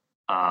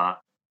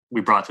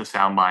we brought to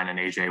Soundmine, and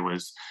AJ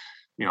was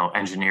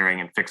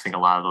engineering and fixing a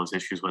lot of those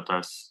issues with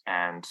us.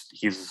 And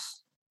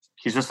he's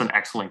just an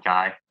excellent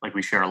guy.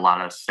 We share a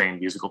lot of same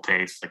musical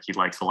tastes. He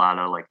likes a lot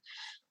of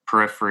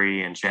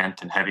periphery and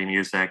gent and heavy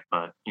music,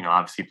 but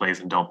obviously plays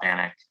in Don't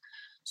Panic,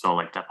 so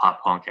that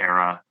pop punk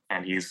era.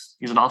 And he's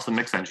an awesome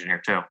mix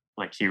engineer too.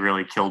 He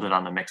really killed it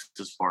on the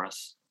mixes for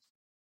us.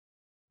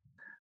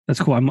 That's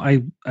cool.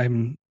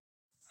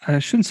 I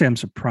shouldn't say I'm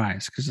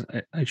surprised, because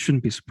I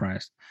shouldn't be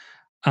surprised.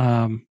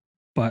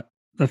 But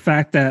the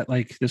fact that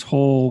this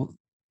whole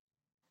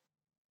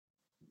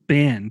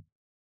band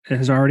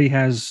already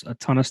has a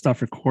ton of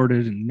stuff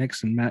recorded and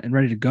mixed and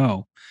ready to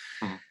go,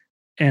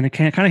 and it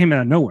kind of came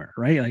out of nowhere,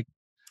 right?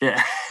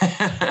 Yeah,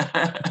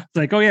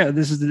 it's oh yeah,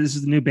 this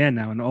is the new band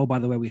now, and oh, by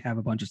the way, we have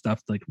a bunch of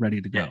stuff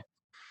ready to go. Yeah.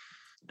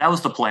 That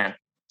was the plan.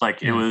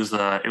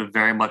 It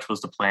very much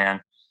was the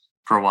plan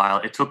for a while.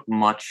 It took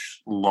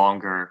much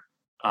longer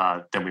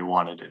than we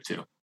wanted it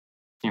to.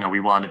 We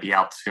wanted to be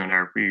out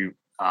sooner.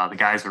 The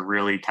guys are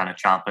really kind of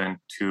chomping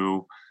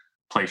to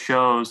play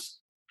shows.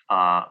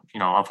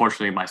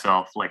 Unfortunately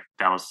myself,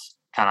 that was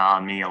kind of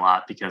on me a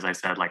lot, because I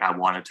said I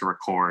wanted to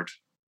record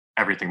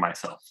everything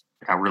myself.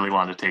 I really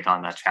wanted to take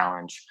on that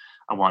challenge.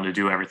 I wanted to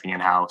do everything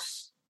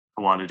in-house.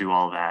 I wanted to do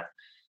all that.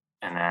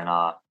 And then,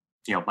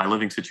 my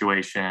living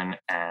situation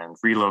and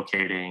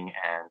relocating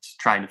and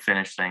trying to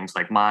finish things,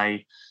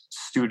 my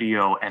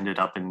studio ended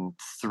up in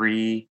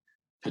 3,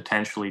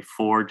 potentially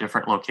 4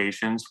 different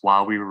locations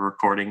while we were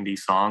recording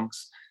these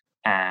songs.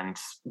 And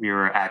we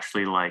were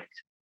actually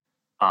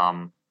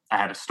I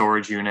had a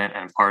storage unit,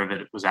 and part of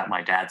it was at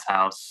my dad's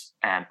house,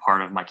 and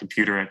part of my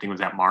computer and everything was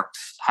at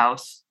Mark's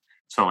house.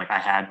 So I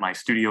had my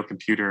studio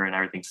computer and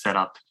everything set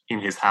up in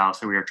his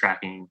house, and we were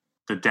tracking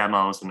the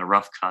demos and the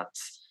rough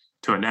cuts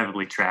to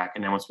inevitably track.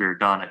 And then once we were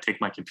done, I'd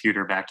take my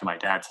computer back to my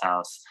dad's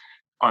house,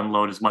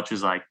 unload as much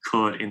as I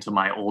could into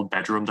my old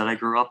bedroom that I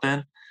grew up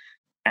in,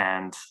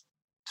 and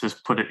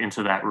just put it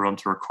into that room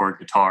to record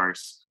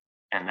guitars.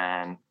 And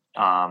then,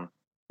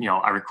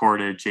 I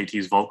recorded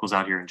JT's vocals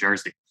out here in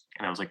Jersey.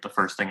 And it was the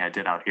first thing I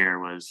did out here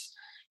was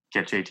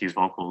get JT's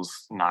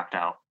vocals knocked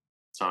out.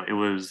 So it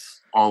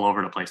was all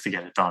over the place to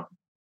get it done.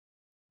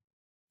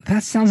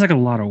 That sounds like a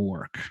lot of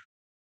work.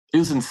 It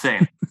was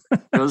insane.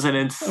 It was an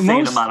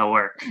insane amount of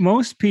work.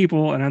 Most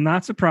people, and I'm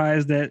not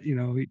surprised that,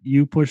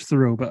 you pushed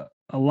through, but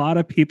a lot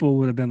of people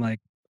would have been like,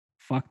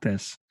 fuck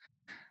this.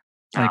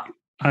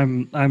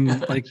 I'm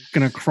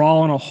gonna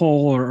crawl in a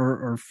hole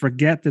or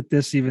forget that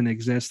this even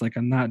exists.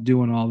 I'm not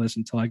doing all this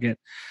until I get,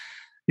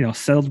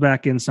 settled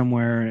back in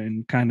somewhere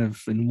and kind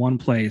of in one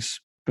place.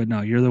 But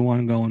no, you're the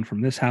one going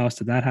from this house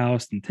to that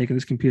house and taking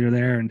this computer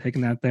there and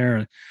taking that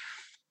there.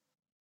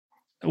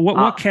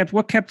 What kept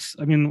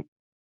I mean,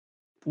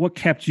 what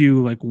kept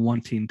you like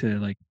wanting to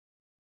like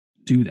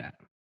do that?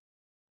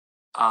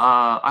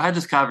 I had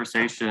this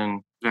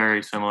conversation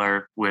very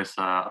similar with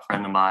a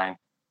friend of mine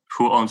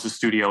who owns a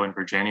studio in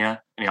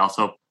Virginia, and he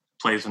also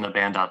plays in a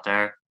band out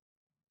there.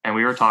 And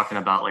we were talking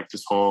about like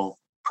this whole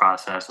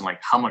process and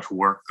like how much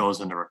work goes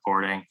into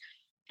recording. And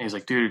he's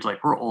like, dude,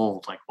 like we're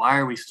old. Like, why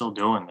are we still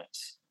doing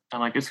this? And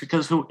like, it's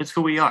because it's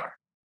who we are.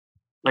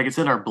 Like, it's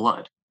in our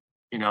blood.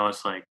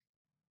 It's like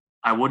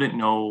I wouldn't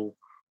know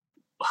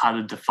how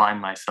to define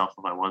myself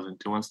if I wasn't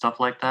doing stuff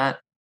like that.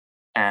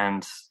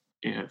 And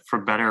for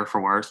better or for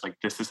worse, like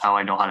this is how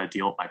I know how to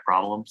deal with my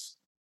problems.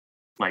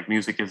 Like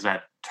music is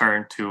that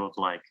turn to of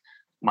like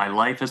my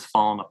life has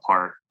fallen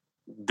apart.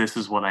 This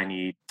is what I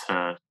need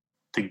to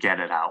get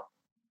it out.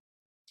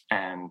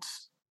 And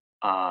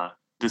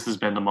this has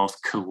been the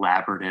most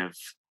collaborative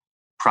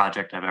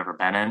project I've ever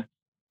been in.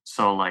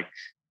 So like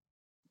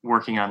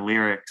working on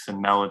lyrics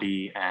and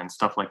melody and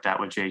stuff like that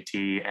with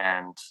JT,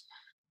 and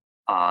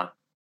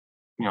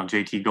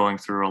JT going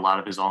through a lot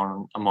of his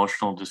own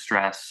emotional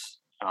distress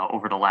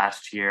over the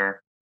last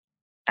year,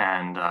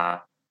 and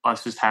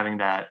us just having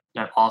that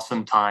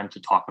awesome time to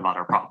talk about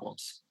our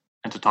problems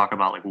and to talk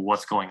about like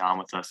what's going on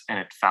with us. And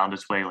it found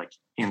its way like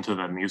into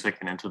the music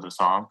and into the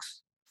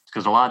songs,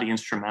 because a lot of the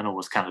instrumental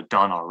was kind of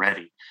done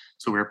already.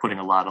 So we were putting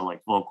a lot of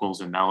like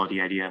vocals and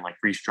melody idea and like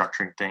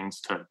restructuring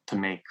things to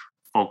make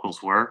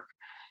vocals work.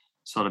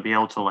 So to be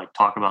able to like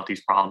talk about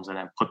these problems and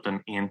then put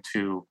them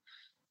into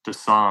the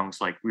songs,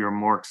 like we were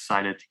more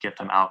excited to get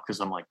them out, because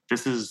I'm like,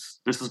 this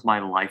is my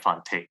life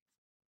on tape.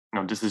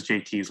 This is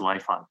JT's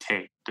life on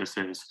tape. This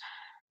is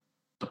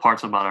the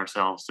parts about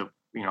ourselves that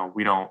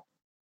we don't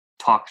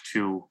talk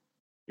to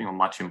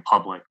much in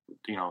public.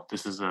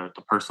 This is the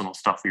personal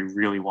stuff we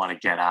really want to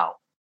get out.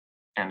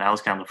 And that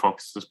was kind of the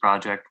focus of this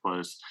project,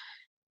 was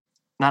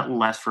not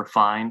less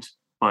refined,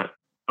 but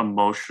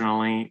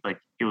emotionally, like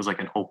it was like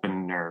an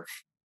open nerve.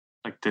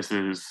 Like this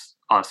is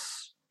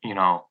us,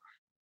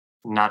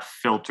 not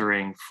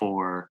filtering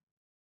for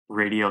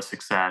radio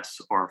success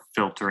or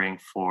filtering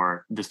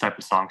for this type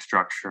of song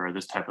structure or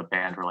this type of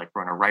band. We're like,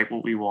 we're going to write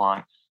what we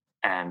want.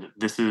 And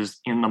this is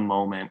in the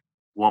moment,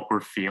 what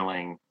we're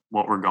feeling,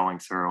 what we're going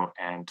through,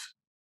 and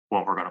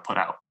what we're going to put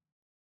out.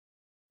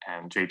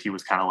 And JT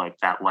was kind of like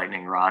that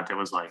lightning rod that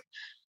was like,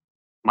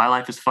 my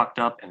life is fucked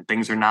up and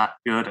things are not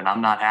good and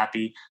I'm not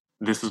happy.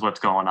 This is what's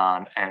going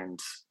on. And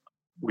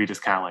we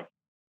just kind of like,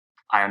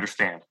 I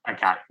understand. I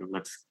got you.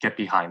 Let's get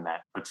behind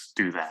that. Let's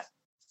do that.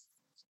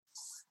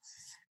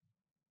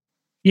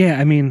 Yeah,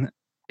 I mean,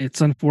 it's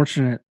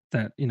unfortunate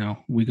that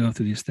we go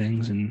through these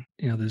things, and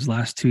these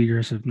last 2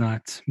 years have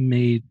not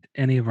made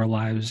any of our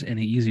lives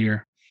any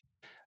easier.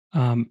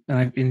 And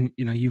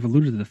you've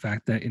alluded to the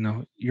fact that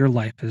your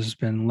life has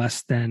been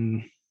less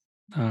than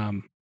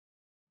it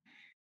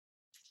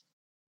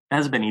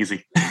hasn't been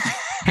easy.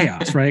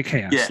 Chaos, right?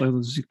 Chaos. Yeah.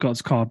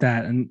 Let's call it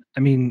that. And I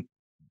mean,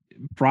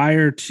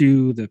 prior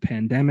to the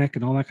pandemic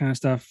and all that kind of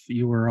stuff,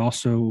 you were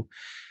also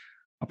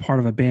a part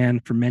of a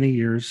band for many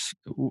years,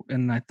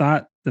 and I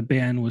thought the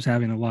band was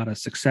having a lot of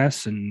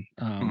success. And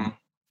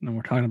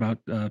we're talking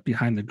about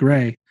Behind the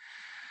Gray.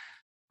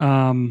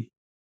 Some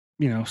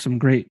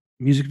great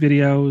music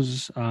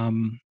videos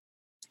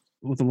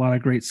with a lot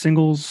of great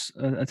singles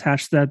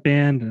attached to that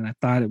band, and I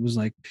thought it was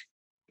like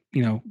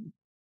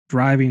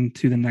driving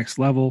to the next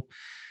level.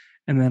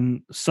 And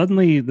then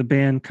suddenly the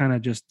band kind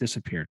of just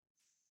disappeared.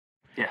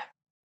 Yeah.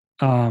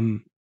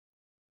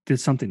 Did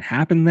something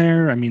happen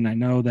there? I mean, I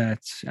know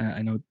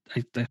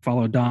I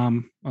follow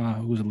Dom,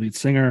 who's a lead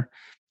singer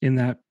in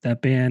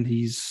that band.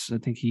 I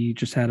think he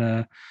just had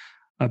a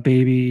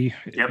baby,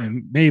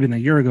 maybe a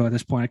year ago at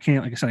this point.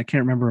 Like I said, I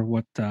can't remember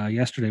what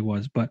yesterday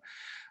was, but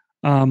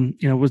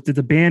did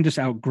the band just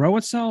outgrow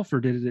itself, or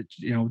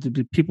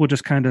did people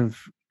just kind of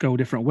go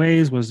different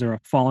ways? Was there a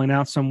falling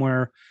out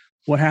somewhere?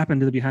 What happened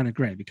to the Behind the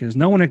Gray? Because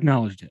no one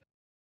acknowledged it.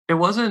 It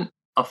wasn't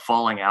a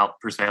falling out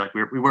per se. Like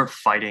we weren't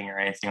fighting or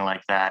anything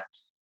like that.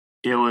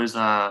 It was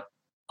a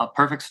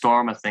perfect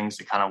storm of things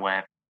that kind of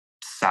went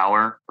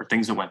sour, or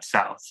things that went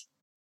south.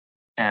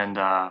 And,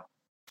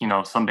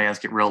 some bands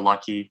get real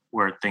lucky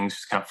where things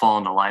just kind of fall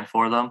into line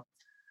for them.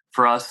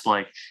 For us,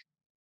 like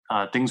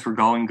things were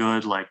going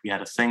good. Like we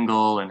had a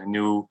single and a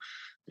new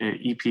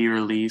EP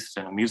released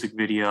and a music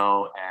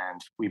video,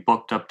 and we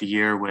booked up the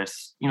year with,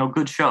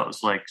 good shows,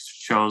 like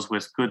shows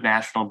with good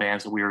national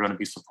bands that we were going to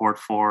be support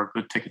for,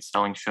 good ticket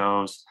selling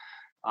shows.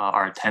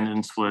 Our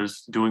attendance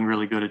was doing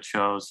really good at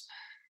shows.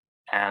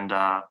 And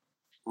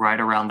right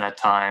around that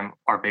time,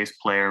 our bass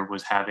player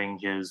was having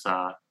his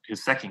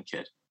second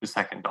kid, his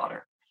second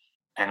daughter.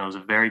 And it was a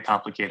very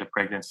complicated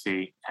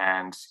pregnancy.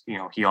 And,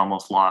 he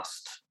almost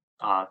lost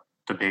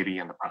the baby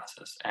in the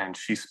process. And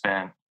she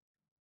spent,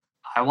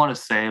 I want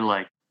to say,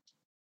 like,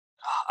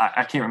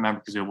 I can't remember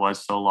because it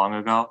was so long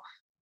ago,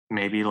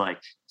 maybe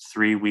like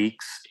 3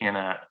 weeks in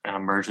an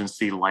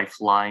emergency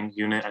lifeline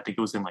unit. I think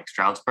it was in like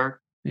Stroudsburg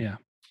Yeah.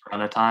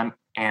 around that time.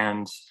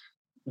 And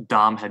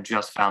Dom had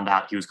just found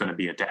out he was going to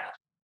be a dad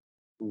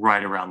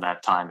right around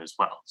that time as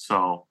well.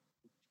 So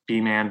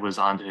B-Man was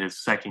on to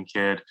his second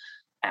kid,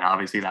 and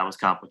obviously that was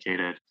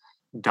complicated.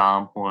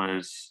 Dom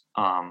was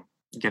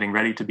getting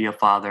ready to be a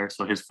father,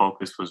 so his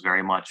focus was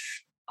very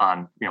much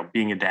on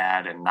being a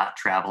dad and not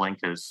traveling,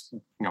 because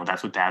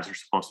that's what dads are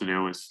supposed to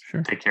do, is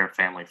take care of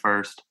family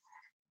first.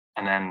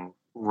 And then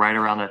right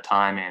around that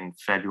time in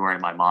February,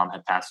 my mom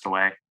had passed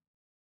away,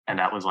 and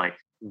that was like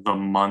the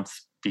month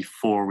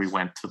before we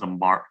went to the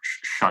March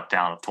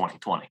shutdown of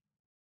 2020.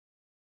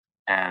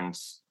 And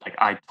like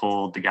I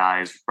told the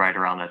guys right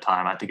around that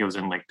time, I think it was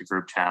in like the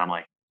group chat, I'm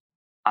like,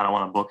 I don't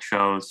want to book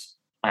shows.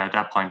 And at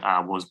that point,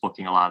 I was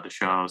booking a lot of the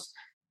shows.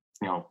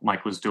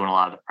 Mike was doing a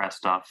lot of the press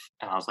stuff.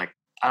 And I was like,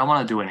 I don't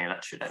want to do any of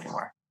that shit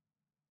anymore.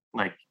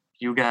 Like,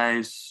 you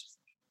guys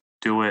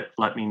do it.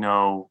 Let me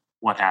know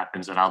what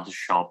happens, and I'll just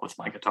show up with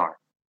my guitar.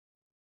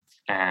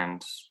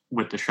 And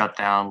with the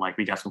shutdown, like,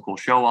 we got some cool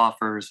show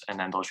offers, and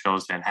then those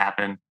shows didn't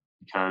happen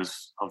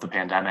because of the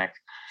pandemic.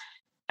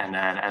 And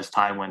then as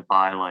time went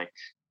by, like,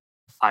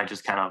 I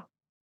just kind of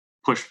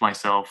pushed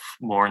myself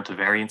more into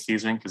variant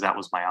season, because that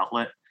was my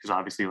outlet. Because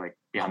obviously, like,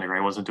 Behind the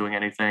Gray wasn't doing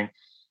anything.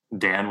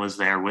 Dan was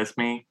there with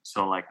me.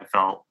 So, like, I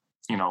felt,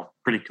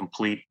 pretty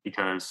complete,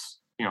 because,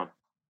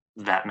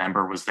 that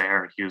member was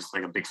there. He was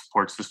like a big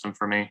support system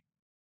for me.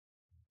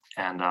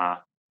 And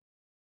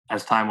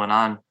as time went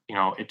on,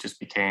 it just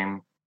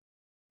became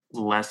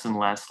less and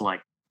less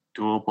like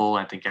doable.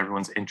 I think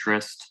everyone's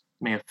interest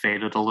may have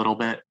faded a little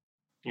bit.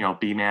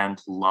 B-Man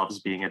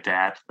loves being a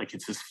dad. Like,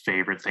 it's his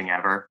favorite thing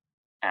ever.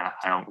 And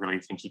I don't really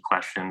think he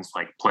questions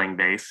like playing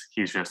bass.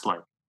 He's just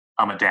like,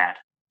 I'm a dad.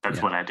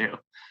 That's what I do.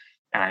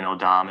 And I know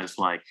Dom is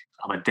like,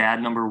 I'm a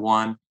dad, number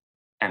one.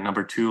 And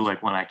number two,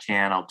 like, when I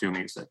can, I'll do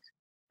music.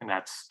 And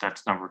that's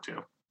number two.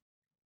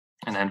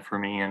 And then for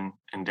me and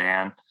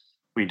Dan,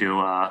 we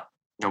do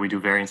we do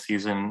variant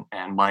season,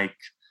 and Mike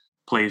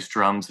plays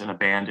drums in a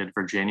band in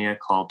Virginia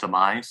called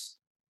Demise.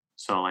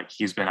 So like,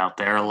 he's been out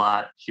there a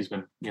lot. He's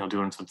been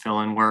doing some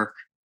fill-in work,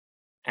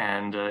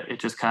 and it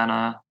just kind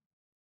of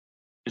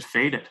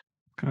faded.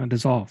 Kind of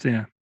dissolved,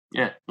 yeah.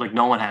 Yeah, like,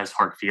 no one has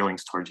hard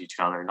feelings towards each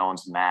other. No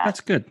one's mad.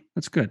 That's good.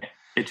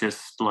 It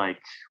just,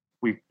 like,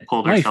 we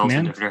pulled life, ourselves man.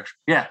 in different directions.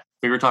 Yeah,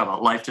 we were talking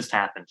about life just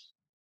happened.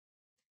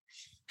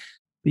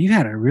 But you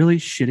had a really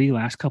shitty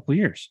last couple of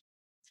years.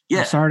 Yeah.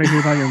 I'm sorry to hear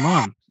about your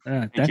mom.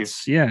 Thank you.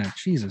 Yeah,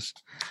 Jesus.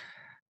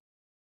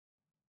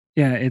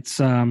 Yeah, it's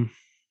wow.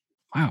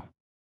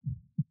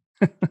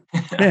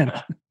 Man,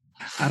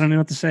 I don't know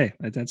what to say.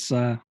 That's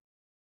it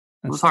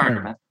was hard,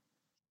 terrible. man.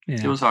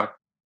 Yeah. It was hard.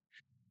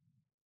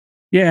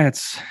 Yeah,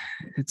 it's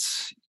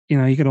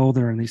you get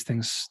older and these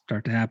things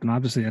start to happen.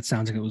 Obviously, that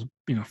sounds like it was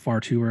far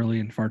too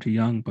early and far too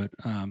young, but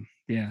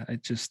yeah,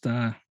 it just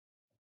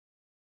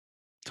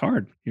it's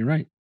hard. You're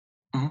right.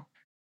 Mm-hmm.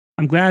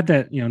 I'm glad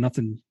that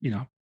nothing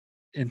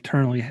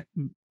internally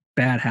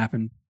bad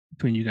happened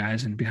between you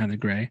guys and Behind the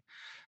Gray.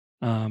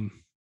 But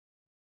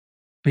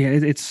yeah,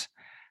 it's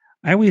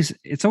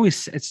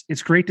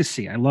great to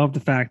see. I love the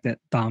fact that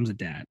Dom's a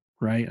dad,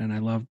 right? And I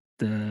love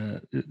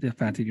the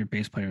fact that your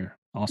bass player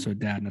also a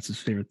dad, and that's his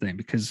favorite thing,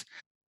 because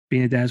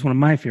being a dad is one of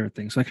my favorite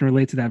things. So I can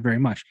relate to that very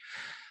much.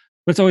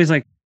 But it's always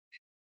like,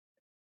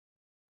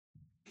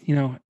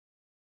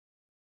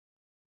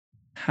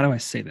 how do I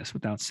say this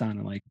without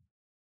sounding like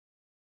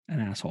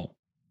an asshole?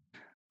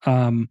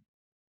 There's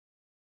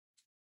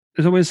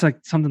always like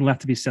something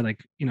left to be said,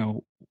 like,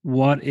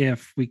 what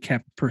if we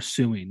kept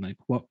pursuing, like,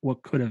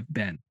 what could have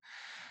been,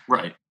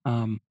 right?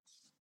 And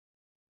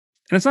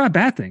it's not a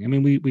bad thing. I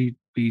mean, we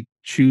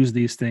choose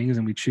these things,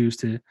 and we choose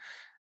to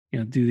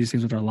do these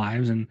things with our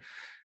lives. And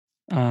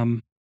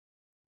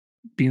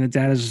being a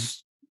dad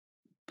is,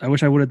 I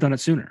wish I would have done it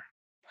sooner.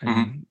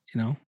 And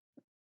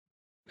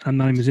I'm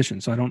not a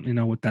musician, so I don't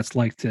know what that's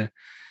like to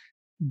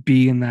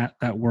be in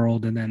that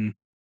world and then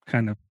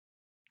kind of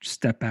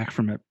step back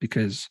from it,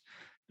 because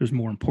there's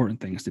more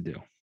important things to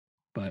do.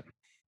 But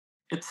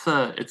it's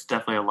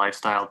definitely a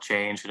lifestyle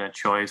change and a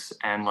choice,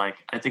 and like,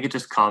 I think it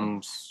just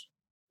comes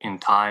in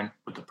time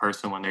with the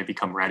person when they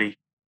become ready.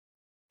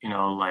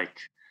 Like,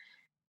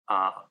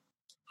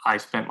 I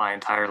spent my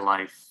entire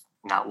life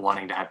not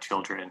wanting to have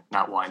children,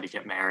 not wanting to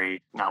get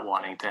married, not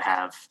wanting to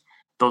have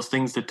those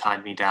things that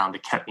tied me down,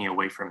 that kept me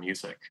away from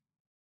music.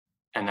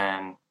 And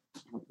then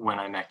when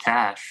I met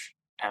Cash,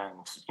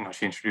 and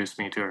she introduced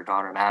me to her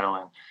daughter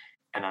Madeline,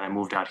 and then I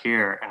moved out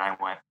here, and I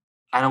went,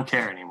 I don't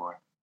care anymore.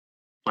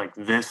 Like,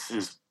 this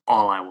is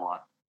all I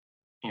want.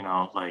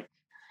 Like,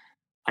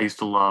 I used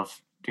to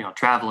love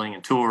traveling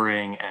and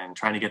touring and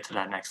trying to get to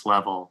that next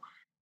level.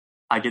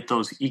 I get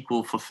those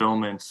equal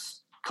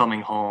fulfillments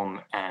coming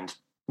home and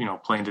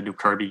playing the new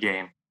Kirby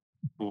game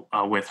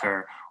with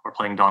her, or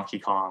playing Donkey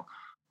Kong,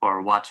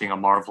 or watching a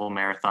Marvel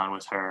marathon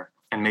with her,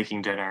 and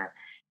making dinner,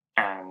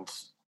 and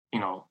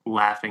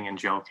laughing and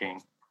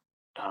joking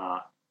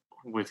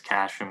with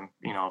Cash, and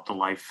the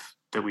life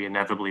that we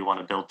inevitably want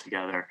to build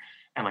together.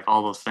 and like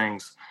all those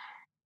things.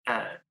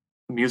 Uh,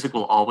 Music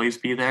will always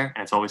be there,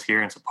 and it's always here,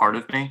 and it's a part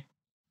of me.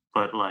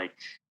 But like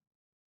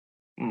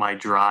my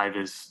drive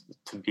is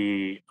to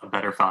be a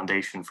better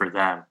foundation for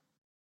them,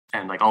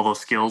 and like all those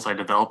skills I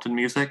developed in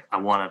music, I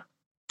want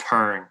to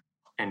turn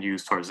and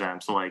use towards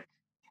them. So like,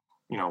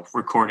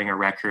 recording a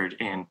record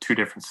in 2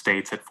 different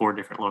states at 4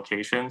 different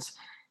locations,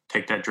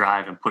 take that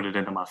drive and put it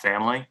into my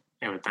family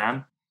and with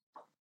them.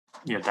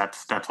 Yeah,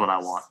 that's what I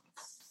want.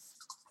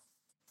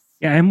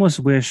 Yeah, I almost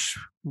wish,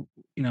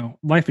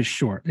 life is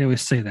short. They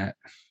always say that.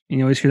 And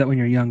you always hear that when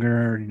you're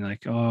younger, and you're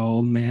like, oh,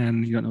 old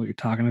man, you don't know what you're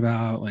talking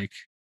about. Like,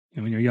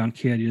 when you're a young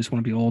kid, you just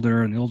want to be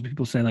older. And the old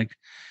people say, like,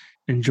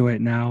 enjoy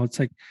it now. It's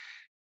like,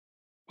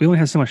 we only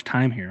have so much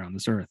time here on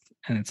this earth.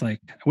 And it's like,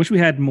 I wish we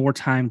had more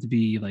time to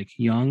be like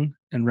young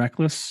and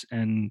reckless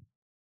and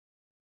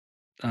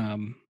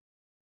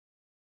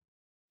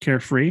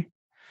carefree.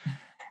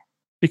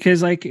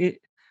 Because like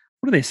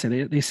what do they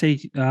say? They say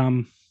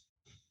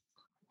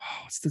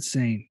what's the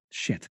saying?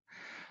 Shit.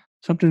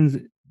 Something's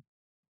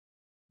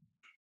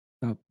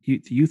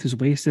youth is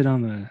wasted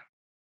on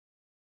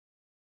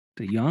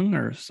the young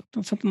or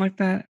something like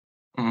that.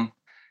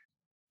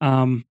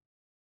 Mm-hmm.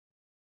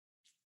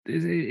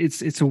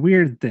 It's a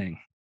weird thing.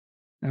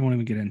 I won't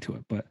even get into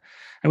it, but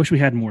I wish we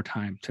had more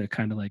time to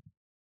kind of like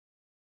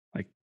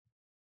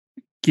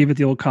give it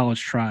the old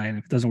college try, and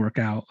if it doesn't work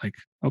out, like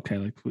okay,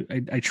 like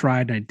I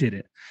tried and I did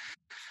it.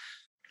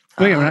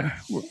 But yeah,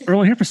 we're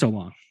only here for so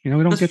long. We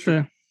don't get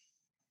true.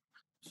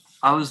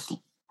 I was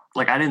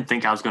like, I didn't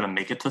think I was going to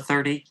make it to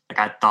 30. Like,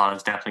 I thought I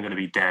was definitely going to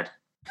be dead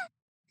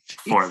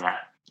for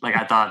that. Like,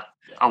 I thought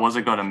I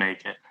wasn't going to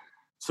make it.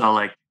 So,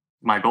 like,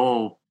 my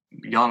goal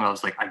young, I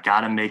was like, I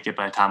got to make it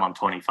by the time I'm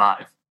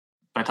 25.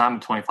 By the time I'm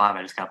 25,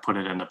 I just got to put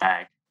it in the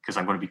bag because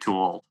I'm going to be too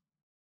old.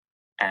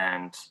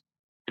 And,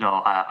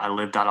 I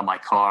lived out of my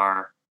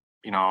car.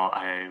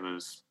 I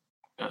was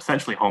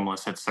essentially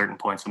homeless at certain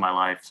points in my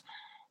life.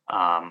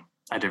 I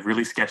did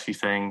really sketchy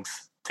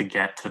things to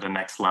get to the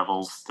next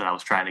levels that I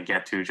was trying to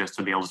get to just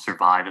to be able to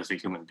survive as a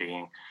human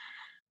being.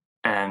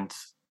 And,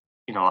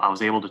 I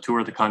was able to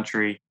tour the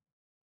country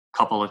a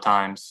couple of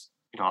times.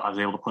 I was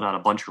able to put out a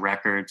bunch of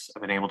records.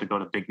 I've been able to go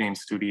to big name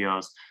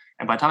studios.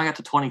 And by the time I got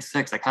to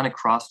 26, I kind of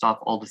crossed off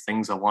all the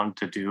things I wanted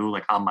to do,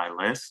 like on my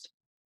list.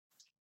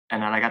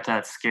 And then I got to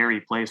that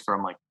scary place where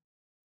I'm like,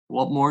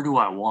 what more do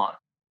I want?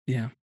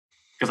 Yeah.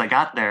 Because I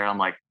got there, I'm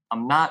like,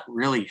 I'm not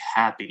really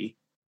happy,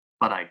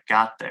 but I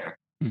got there.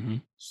 Mm-hmm.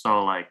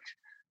 So like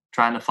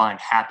trying to find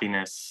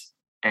happiness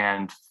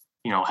and,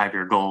 have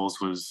your goals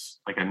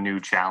was like a new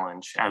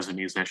challenge as a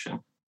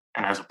musician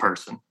and as a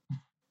person.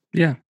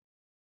 Yeah,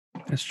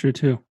 that's true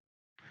too.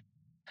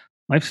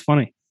 Life's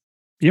funny.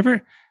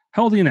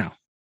 How old are you now?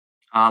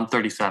 I'm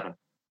 37.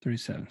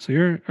 37. So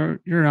you're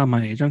around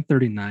my age. I'm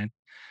 39.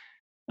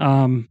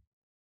 Now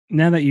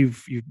that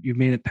you've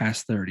made it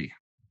past 30,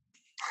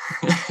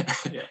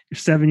 Yeah. you're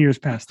 7 years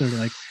past 30.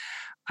 Like,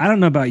 I don't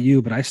know about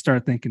you, but I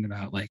start thinking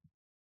about like,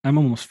 I'm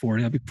almost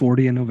 40. I'll be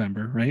 40 in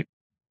November, right?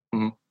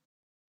 Mm-hmm.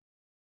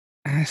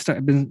 And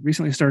I've been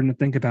recently starting to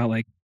think about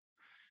like,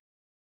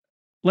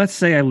 let's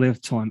say I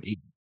live till I'm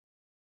 80.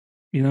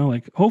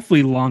 Like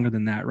hopefully longer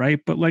than that, right?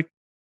 But like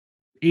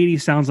 80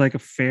 sounds like a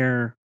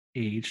fair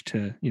age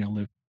to,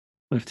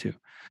 live to.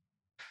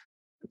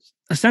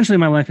 Essentially,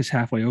 my life is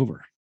halfway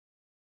over.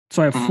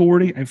 So I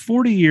have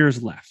 40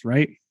 years left,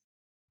 right?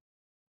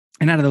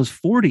 And out of those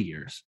 40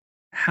 years,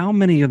 how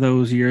many of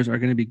those years are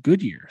going to be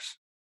good years?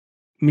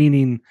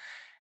 Meaning,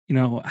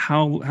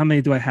 how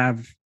many do I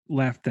have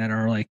left that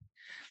are like,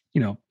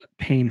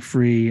 pain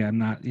free? I'm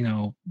not,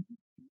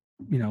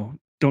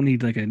 don't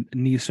need like a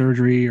knee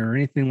surgery or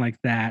anything like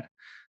that.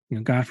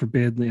 God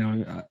forbid,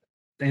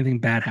 anything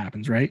bad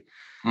happens, right?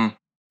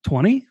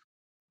 20?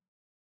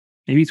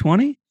 Maybe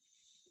 20?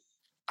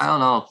 I don't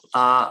know.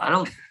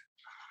 I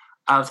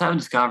was having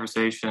this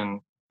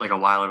conversation like a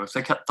while ago because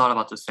I thought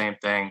about the same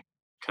thing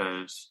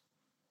because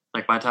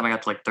like by the time I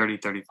got to like 30,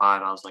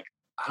 35, I was like,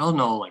 I don't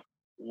know like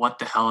what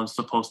the hell I'm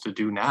supposed to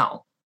do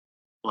now.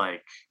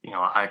 Like,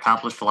 I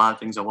accomplished a lot of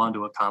things I wanted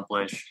to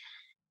accomplish,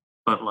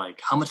 but like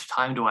how much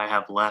time do I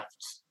have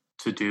left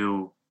to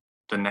do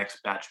the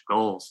next batch of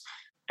goals?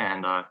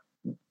 And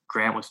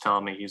Grant was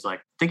telling me, he's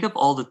like, think of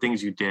all the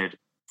things you did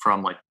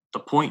from like the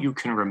point you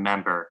can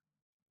remember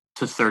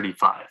to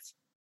 35.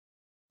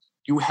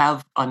 You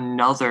have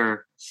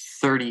another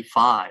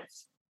 35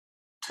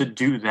 to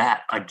do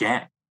that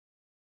again,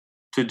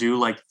 to do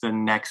like the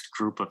next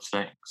group of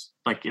things.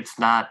 Like it's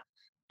not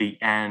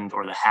the end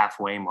or the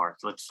halfway mark.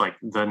 It's like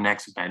the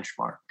next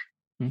benchmark.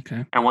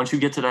 Okay. And once you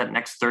get to that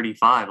next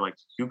 35, like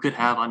you could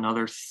have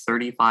another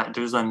 35.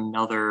 There's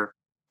another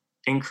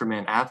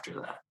increment after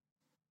that.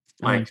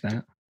 I like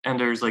that. And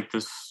there's like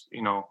this,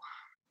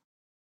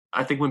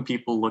 I think when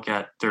people look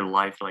at their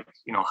life, like,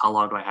 how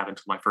long do I have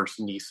until my first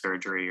knee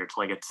surgery or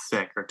till I get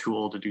sick or too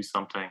old to do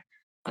something?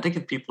 I think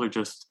if people are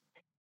just,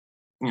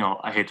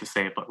 I hate to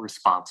say it, but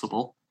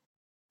responsible,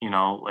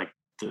 like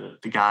the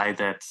guy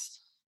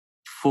that's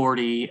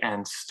 40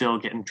 and still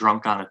getting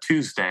drunk on a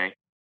Tuesday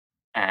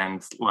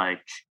and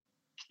like,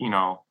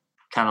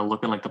 kind of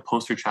looking like the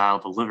poster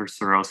child of liver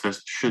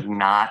cirrhosis should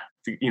not,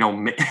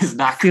 is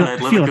not going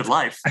to live a good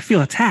life. I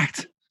feel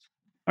attacked.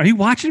 Are you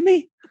watching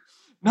me?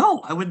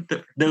 No, I wouldn't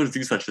never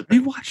do such a thing.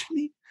 Are you watching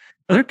me?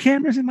 Are there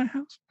cameras in my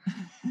house?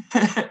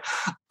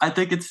 I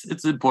think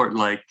it's important,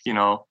 like,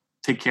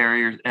 take care of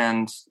your,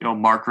 and,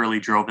 Mark really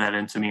drove that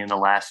into me in the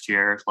last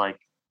year. Like,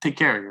 take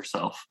care of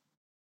yourself.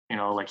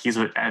 Like, he's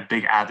a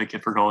big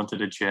advocate for going to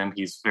the gym.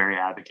 He's very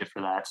advocate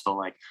for that. So,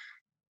 like,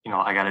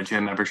 I got a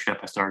gym membership.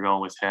 I started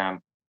going with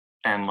him,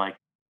 and like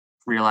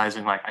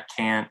realizing like I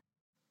can't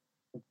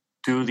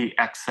do the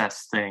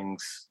excess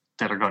things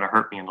that are going to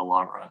hurt me in the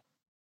long run.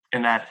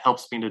 And that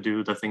helps me to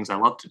do the things I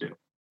love to do.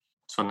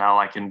 So now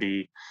I can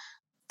be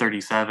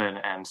 37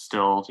 and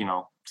still,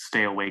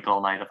 stay awake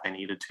all night if I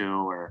needed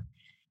to, or,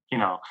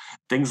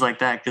 things like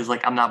that. Cause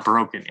like, I'm not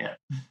broken yet.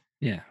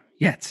 Yeah.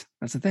 Yet.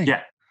 That's the thing.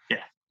 Yeah.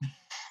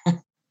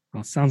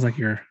 Well, it sounds like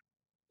you're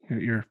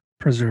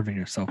preserving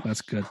yourself.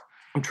 That's good.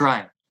 I'm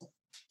trying.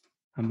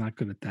 I'm not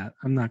good at that.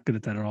 I'm not good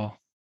at that at all.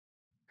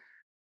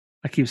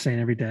 I keep saying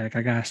every day, like,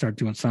 I gotta start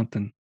doing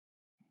something.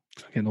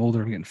 I'm getting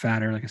older. I'm getting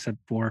fatter, like I said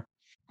before.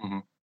 Mm-hmm.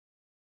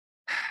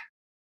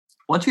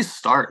 Once you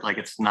start, like,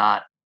 it's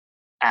not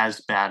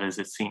as bad as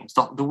it seems.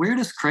 The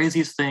weirdest,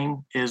 craziest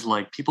thing is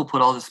like people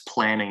put all this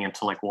planning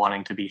into like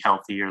wanting to be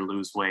healthy or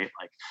lose weight.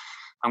 Like,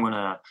 I'm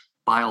gonna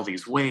buy all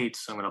these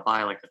weights. I'm gonna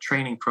buy like a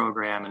training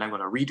program, and I'm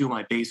gonna redo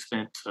my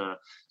basement to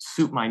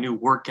suit my new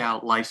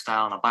workout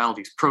lifestyle. And I buy all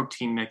these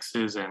protein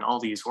mixes and all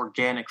these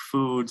organic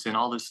foods and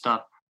all this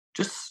stuff.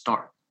 Just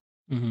start.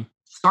 Mm-hmm.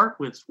 Start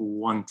with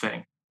one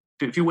thing.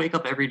 If you wake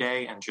up every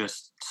day and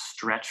just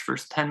stretch for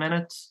 10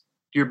 minutes,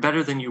 you're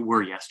better than you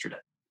were yesterday.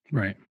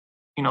 Right.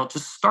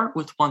 Just start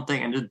with one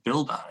thing and just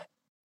build on it.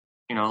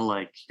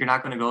 Like, you're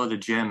not going to go to the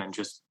gym and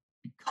just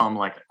become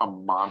like a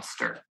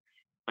monster.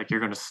 Like, you're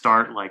going to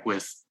start like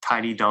with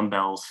tiny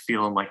dumbbells,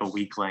 feeling like a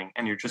weakling,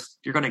 and you're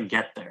going to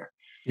get there.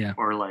 Yeah.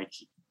 Or like,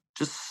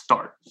 just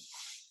start.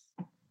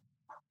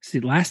 See,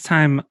 last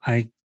time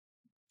I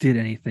did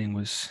anything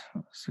was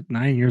like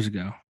 9 years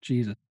ago.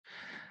 Jesus.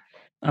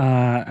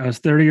 I was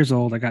 30 years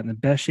old. I got in the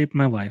best shape of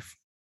my life,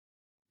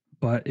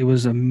 but it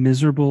was a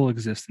miserable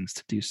existence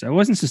to do so. It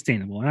wasn't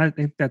sustainable. And I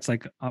think that's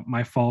like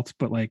my fault,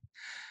 but like,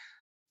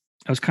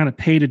 I was kind of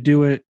paid to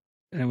do it.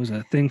 And it was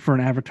a thing for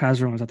an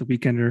advertiser when I was at the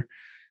Weekender.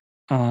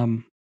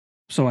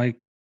 So I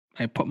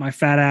put my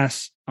fat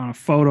ass on a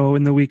photo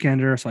in the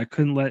Weekender. So I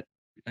couldn't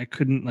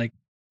like,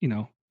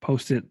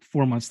 post it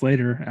 4 months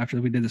later after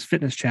we did this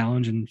fitness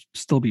challenge and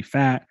still be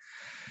fat.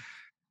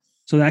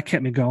 So that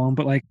kept me going.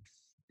 But like,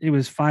 it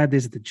was 5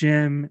 days at the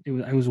gym.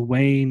 I was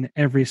weighing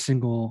every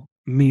single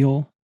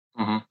meal.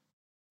 Mm-hmm.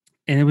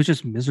 And it was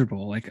just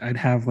miserable. Like, I'd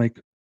have like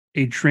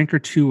a drink or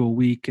two a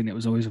week, and it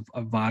was always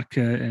a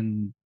vodka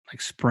and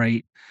like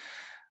Sprite.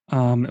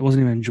 It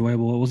wasn't even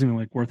enjoyable. It wasn't even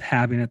like worth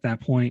having at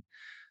that point.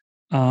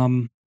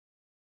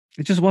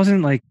 It just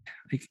wasn't like,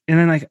 and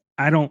then like,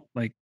 I don't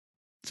like,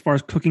 as far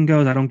as cooking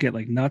goes, I don't get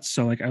like nuts.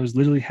 So like, I was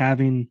literally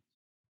having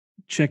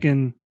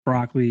chicken,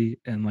 broccoli,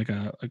 and like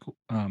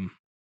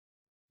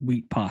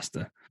wheat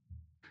pasta.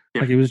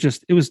 Yeah. Like,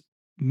 it was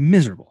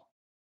miserable.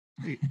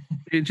 And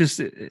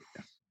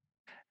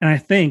I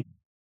think,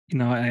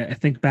 I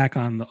think back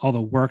on all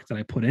the work that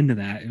I put into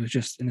that. It was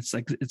just, and it's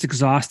like, it's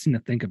exhausting to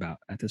think about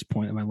at this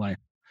point in my life.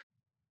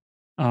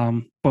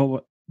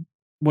 But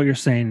what you're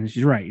saying is,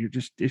 you're right. You're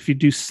just, if you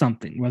do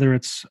something, whether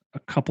it's a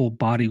couple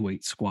body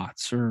weight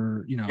squats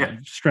or,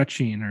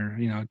 stretching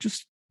or,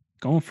 just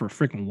going for a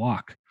freaking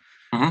walk.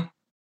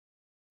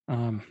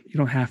 Mm-hmm. You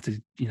don't have to,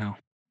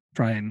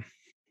 try and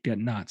get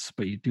nuts,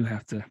 but you do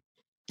have to.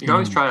 You can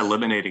always try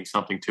eliminating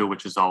something too,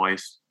 which has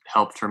always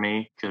helped for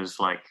me. Cause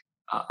like,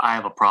 I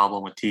have a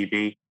problem with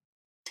TV.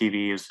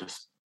 TV is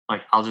just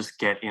like, I'll just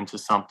get into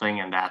something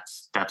and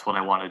that's what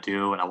I want to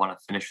do. And I want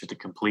to finish it to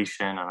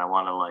completion, and I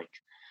want to like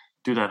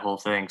do that whole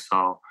thing.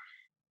 So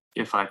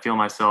if I feel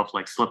myself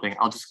like slipping,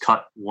 I'll just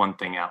cut one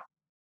thing out.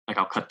 Like,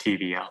 I'll cut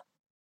TV out,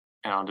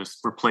 and I'll just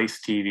replace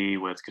TV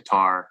with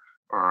guitar,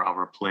 or I'll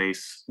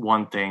replace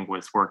one thing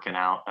with working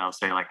out. And I'll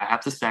say like, I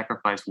have to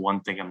sacrifice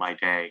one thing in my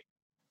day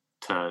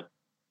to,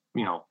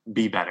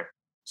 be better.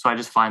 So I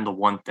just find the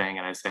one thing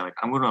and I say like,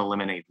 I'm going to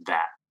eliminate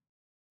that.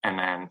 And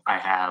then I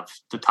have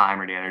the time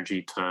or the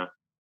energy to,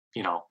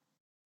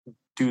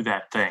 do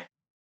that thing.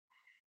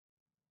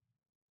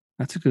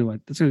 That's a good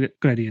one. That's a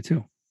good idea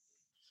too.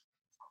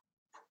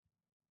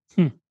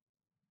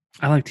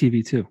 I like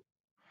TV too.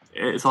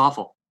 It's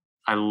awful.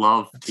 I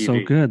love It's TV. so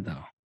good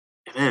though.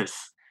 It is.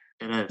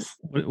 It is.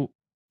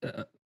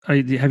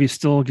 Have you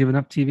still given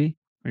up TV?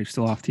 Are you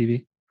still off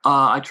TV?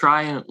 I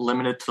try and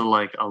limit it to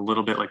like a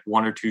little bit, like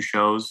 1 or 2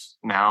 shows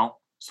now.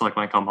 So like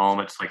when I come home,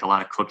 it's like a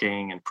lot of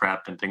cooking and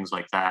prep and things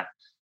like that.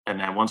 And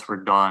then once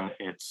we're done,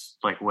 it's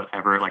like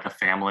whatever, like a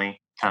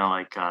family kind of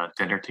like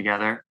dinner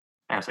together.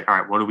 And it's like, all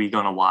right, what are we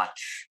going to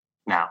watch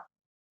now?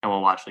 And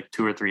we'll watch like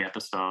 2 or 3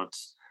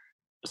 episodes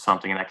or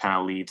something. And that kind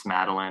of leads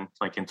Madeline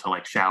like into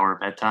like shower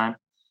bedtime.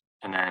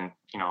 And then,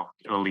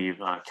 it'll leave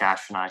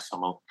Cash and I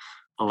some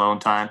alone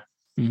time.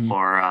 Mhm.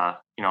 Or,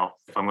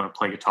 if I'm going to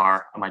play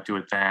guitar, I might do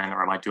it then,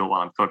 or I might do it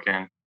while I'm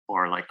cooking.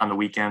 Or like on the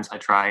weekends, I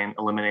try and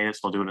eliminate it.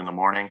 So I'll do it in the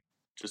morning.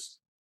 Just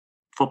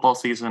football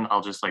season,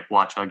 I'll just like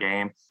watch a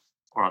game,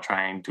 or I'll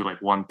try and do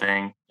like one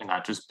thing and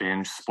not just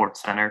binge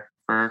Sports Center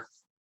for,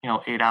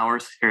 8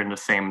 hours hearing the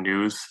same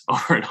news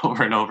over and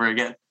over and over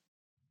again.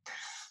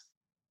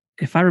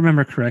 If I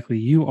remember correctly,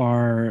 you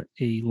are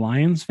a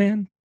Lions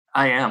fan?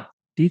 I am.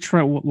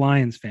 Detroit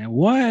Lions fan.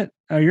 What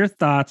are your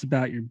thoughts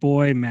about your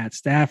boy Matt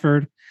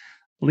Stafford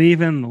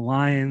leaving the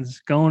Lions,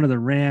 going to the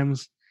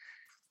Rams,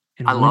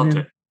 I and loved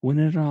it.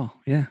 winning it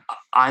all? Yeah.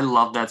 I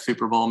love that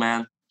Super Bowl,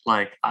 man.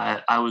 Like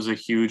I was a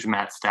huge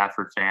Matt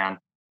Stafford fan,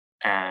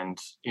 and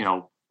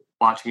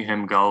watching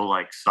him go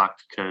like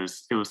sucked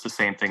because it was the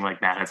same thing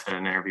like Matt had said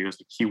in interviews.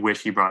 Like, he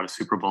wished he brought a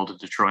Super Bowl to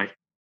Detroit,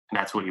 and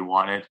that's what he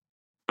wanted.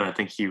 But I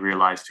think he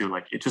realized too,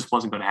 like it just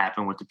wasn't going to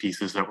happen with the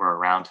pieces that were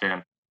around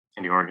him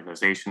and the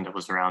organization that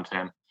was around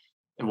him.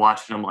 And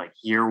watching him like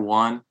year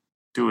one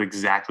do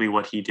exactly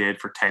what he did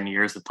for 10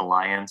 years at the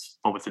Lions,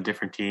 but with a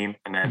different team,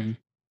 and then Mhm.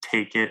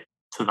 take it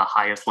to the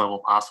highest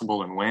level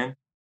possible and win.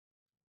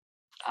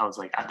 I was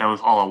like, that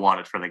was all I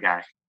wanted for the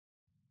guy.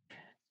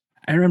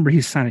 I remember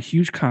he signed a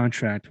huge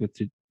contract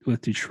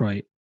with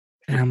Detroit,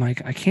 and I'm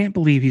like, I can't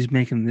believe he's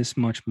making this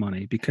much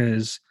money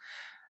because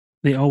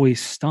they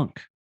always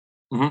stunk.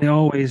 Mhm. They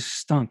always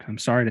stunk. I'm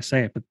sorry to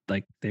say it, but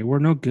like they were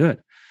no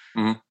good.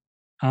 Mhm.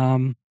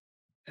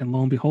 And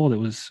lo and behold,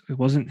 it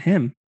wasn't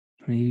him.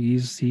 I mean,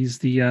 he's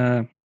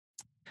the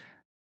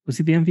was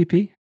he the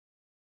MVP?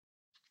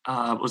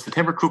 Was the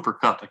Timber Cooper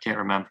Cup? I can't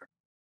remember.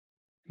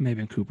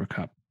 Maybe in Cooper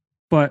Cup.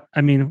 But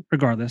I mean,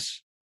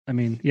 regardless, I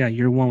mean, yeah,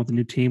 year one with a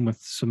new team with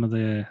some of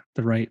the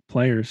right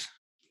players.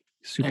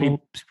 Super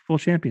Bowl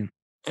champion.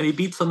 And he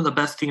beat some of the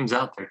best teams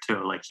out there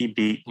too. Like he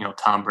beat,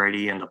 Tom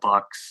Brady and the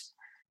Bucks,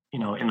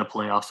 in the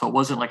playoffs. So it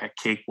wasn't like a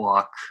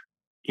cakewalk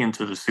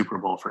into the Super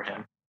Bowl for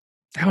him.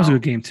 That was a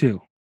good game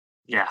too.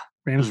 Yeah.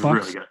 Rams it was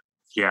Bucks. really good.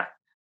 Yeah.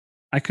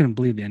 I couldn't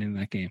believe the ending of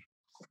that game.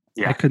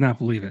 Yeah. I could not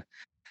believe it.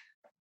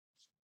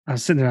 I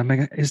was sitting there. I'm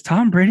like, is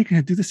Tom Brady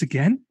going to do this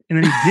again?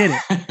 And then he did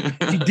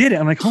it. He did it.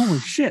 I'm like, holy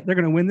shit, they're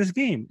going to win this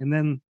game. And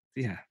then,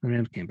 yeah, the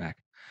Rams came back.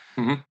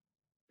 Mhm.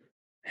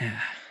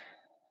 Yeah.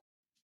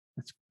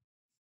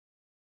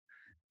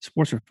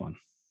 Sports are fun.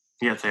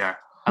 Yes, they are.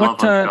 I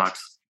love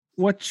Underdogs.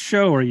 What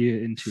show are you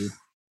into?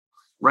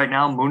 Right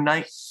now, Moon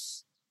Knight.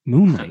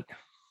 Moon Knight.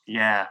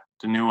 Yeah,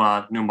 the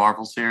new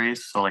Marvel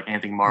series. So like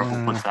anything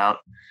Marvel puts out,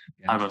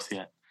 I'll go see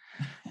it.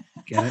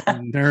 Get it?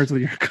 Nerds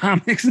with your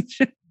comics and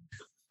shit.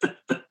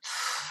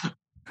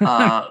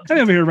 I'm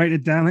over here writing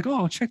it down. Like,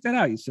 oh, check that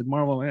out. You said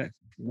Marvel.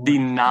 The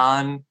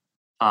non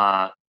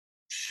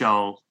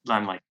show,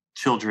 like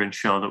children's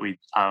show that we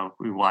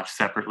watch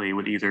separately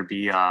would either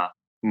be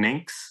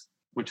Minx,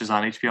 which is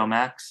on HBO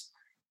Max,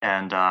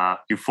 and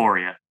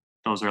Euphoria.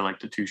 Those are like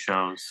the two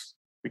shows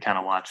we kind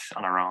of watch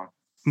on our own.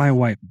 My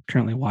wife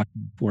currently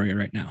watching Euphoria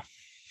right now.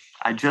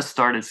 I just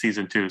started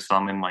season 2, so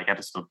I'm in like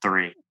episode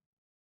 3.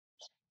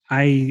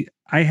 I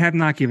have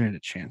not given it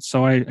a chance,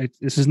 so I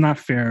this is not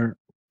fair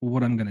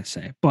what I'm going to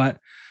say, but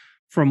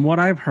from what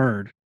I've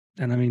heard,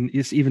 and I mean,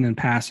 it's even in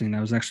passing. I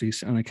was actually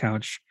on the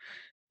couch.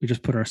 We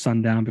just put our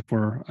son down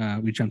before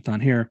we jumped on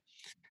here.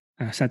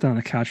 I sat down on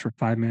the couch for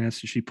 5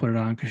 minutes, and she put it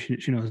on because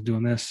she knows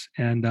doing this.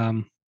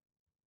 And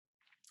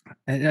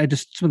I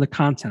just some of the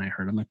content I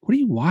heard, I'm like, "What are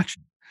you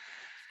watching?"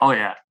 Oh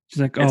yeah,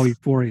 she's like, "Oh,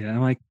 Euphoria."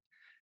 I'm like,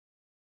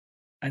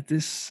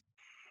 it's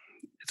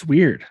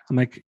weird. I'm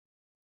like,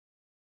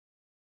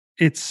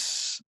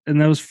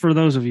 for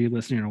those of you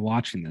listening or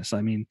watching this,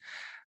 I mean,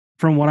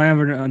 from what I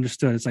ever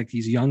understood, it's like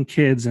these young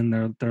kids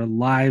and their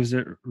lives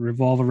that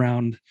revolve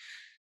around,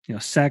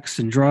 sex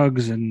and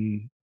drugs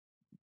and.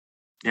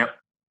 Yep.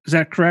 Is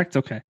that correct?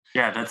 Okay.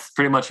 Yeah, that's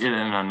pretty much it in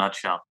a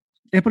nutshell.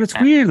 Yeah, but it's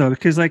weird though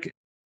because like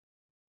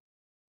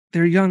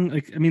they're young.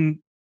 Like I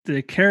mean,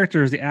 the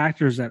characters, the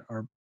actors that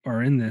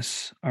are in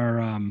this are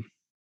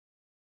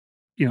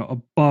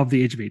above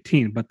the age of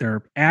 18, but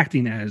they're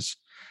acting as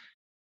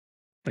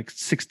like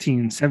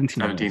 16,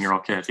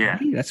 17-year-old kids. Yeah,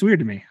 that's weird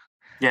to me.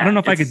 Yeah, I don't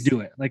know if I could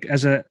do it. Like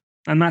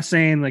I'm not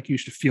saying like you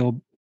should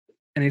feel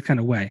any kind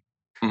of way.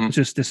 Mm-hmm. It's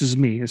just this is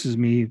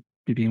me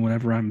being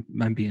whatever I'm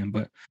being.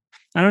 But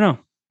I don't know.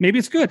 Maybe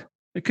it's good.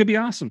 It could be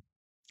awesome.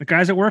 The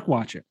guys at work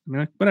watch it. I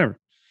mean, whatever.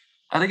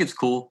 I think it's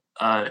cool.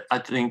 I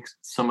think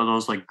some of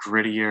those like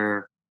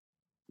grittier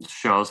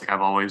shows, like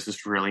I've always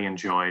just really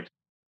enjoyed,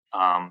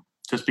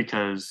 just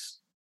because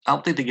I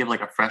don't think they give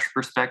like a fresh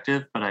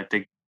perspective, but I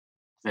think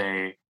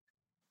they're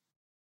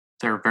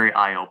very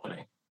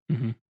eye-opening,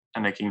 mm-hmm.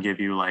 and they can give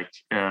you like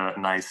a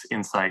nice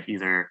insight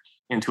either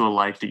into a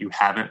life that you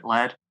haven't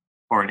led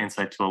or an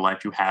insight to a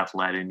life you have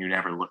led and you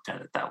never looked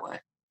at it that way.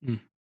 Mm.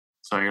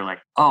 So you're like,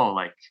 oh,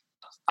 like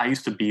I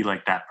used to be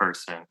like that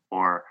person,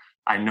 or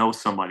I know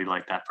somebody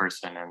like that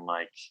person. And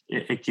like,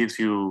 it gives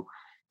you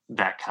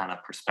that kind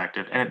of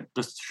perspective. And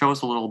the show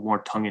is a little more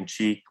tongue in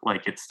cheek.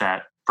 Like it's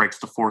that breaks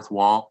the fourth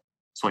wall.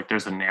 So like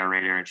there's a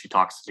narrator and she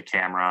talks to the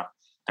camera.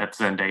 That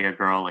Zendaya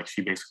girl, like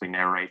she basically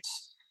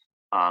narrates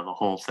the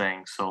whole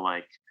thing. So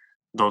like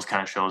those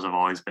kind of shows I've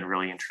always been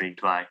really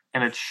intrigued by,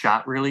 and it's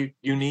shot really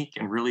unique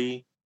and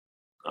really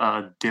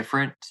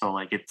different. So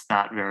like it's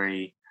not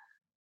very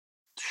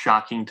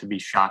shocking to be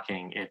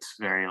shocking. It's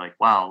very like,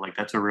 wow, like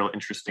that's a real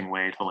interesting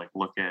way to like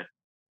look at,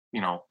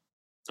 you know,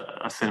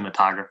 a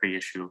cinematography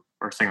issue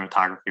or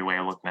cinematography way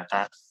of looking at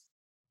that.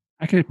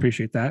 I can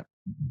appreciate that.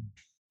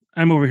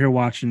 I'm over here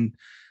watching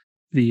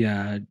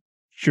the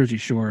Jersey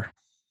Shore.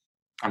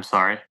 I'm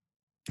sorry.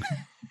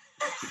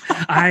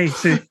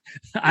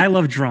 I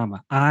love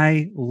drama.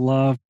 I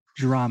love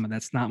drama.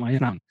 That's not my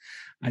own.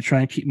 I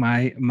try and keep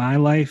my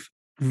life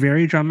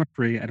very drama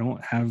free. I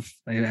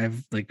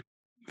have like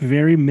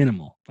very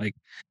minimal, like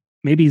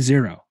maybe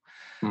zero.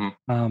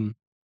 Mhm.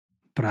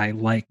 But I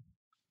like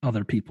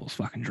other people's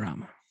fucking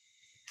drama.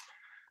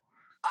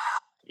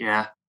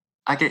 Yeah,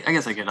 I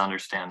guess I could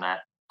understand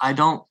that. I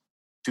don't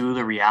do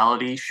the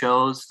reality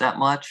shows that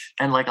much,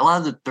 and like a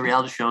lot of the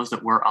reality shows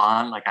that we're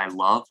on, like I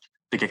loved,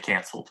 they get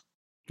canceled.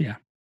 Yeah.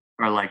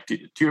 Or like, do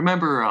you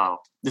remember?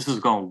 This is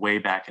going way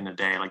back in the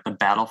day, like the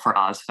Battle for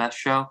Ozfest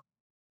show.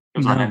 It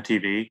was on No.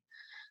 MTV.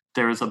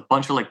 There was a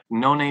bunch of like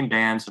no-name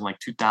bands in like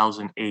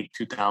 2008,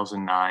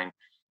 2009,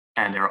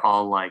 and they're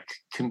all like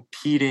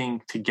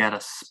competing to get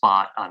a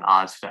spot on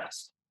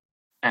Ozfest.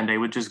 And they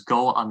would just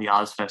go on the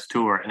Ozfest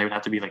tour, and they would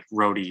have to be like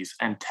roadies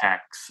and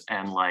techs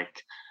and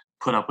like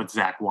put up with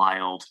Zach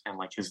Wild and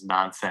like his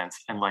nonsense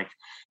and like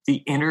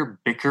the inner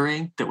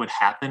bickering that would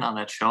happen on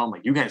that show. I'm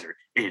like, you guys are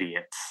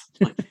idiots.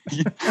 Like,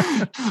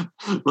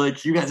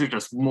 like you guys are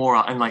just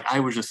moron. And like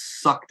I was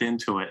just sucked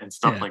into it and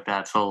stuff like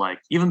that. So like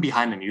even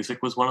Behind the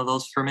Music was one of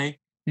those for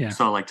me. Yeah.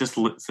 So like just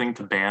listening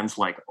to bands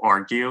like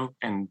argue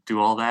and do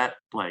all that,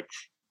 like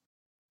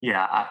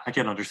yeah, I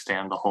can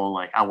understand the whole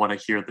like I want to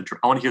hear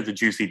the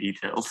juicy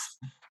details.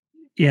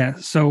 Yeah,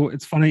 so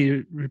it's funny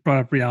you brought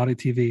up reality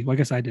TV. Well, I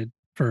guess I did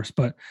first,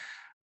 but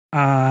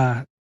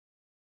I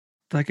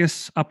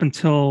guess up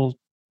until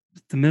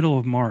the middle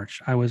of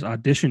March, I was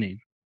auditioning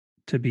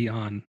to be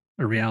on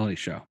a reality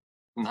show.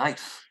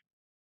 Nice.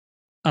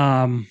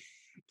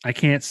 I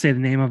can't say the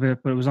name of it,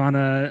 but it was on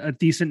a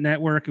decent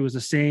network. It was the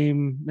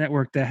same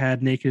network that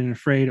had Naked and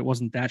Afraid. It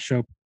wasn't that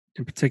show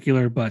in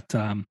particular, but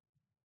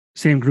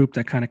same group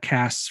that kind of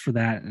casts for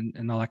that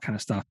and all that kind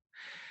of stuff.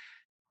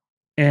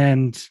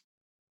 And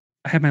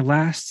I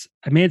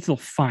made it to the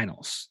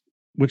finals,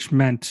 which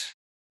meant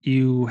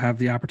you have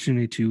the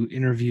opportunity to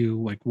interview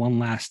like one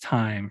last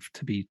time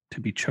to be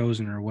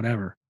chosen or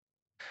whatever.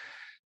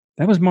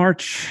 That was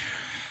March,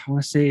 I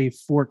want to say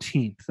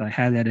 14th. I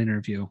had that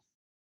interview,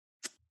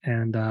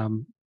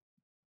 and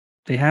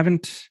they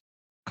haven't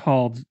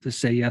called to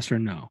say yes or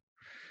no.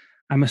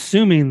 I'm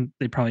assuming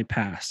they probably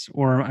passed,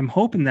 or I'm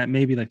hoping that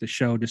maybe like the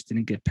show just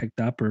didn't get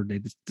picked up, or they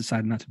just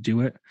decided not to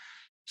do it,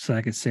 so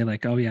I could say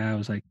like, oh yeah, I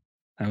was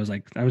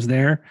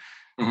there.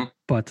 Mm-hmm.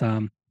 But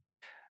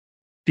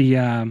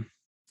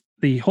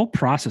the whole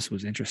process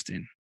was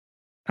interesting.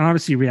 And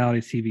obviously, reality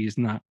TV is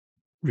not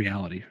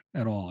reality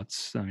at all.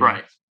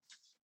 Right.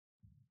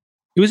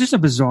 It was just a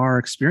bizarre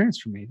experience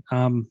for me.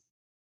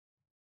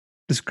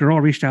 This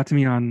girl reached out to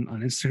me on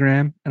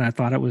Instagram, and I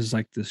thought it was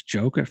like this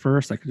joke at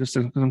first, like just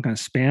some kind of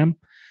spam.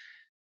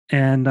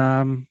 And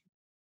I'm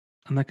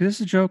like, "Is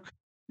this a joke?"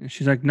 And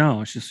she's like,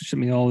 "No." She just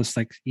sent me all this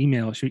like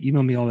email. She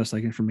emailed me all this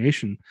like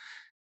information.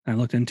 I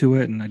looked into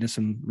it and I did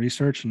some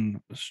research,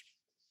 and was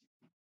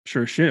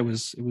sure as shit it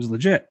was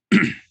legit.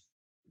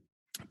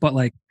 But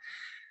like,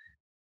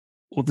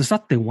 well, the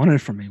stuff they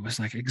wanted from me was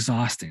like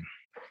exhausting.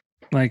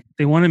 Like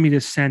they wanted me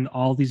to send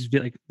all these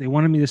they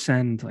wanted me to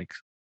send like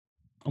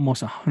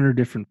almost 100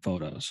 different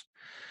photos,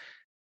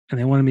 and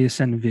they wanted me to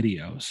send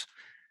videos,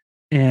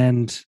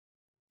 and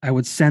I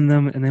would send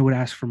them and they would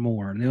ask for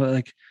more, and they were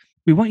like,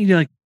 we want you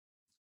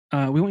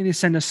to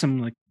send us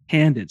some like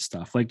candid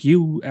stuff, like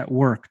you at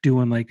work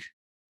doing like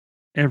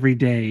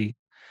everyday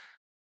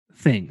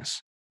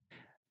things.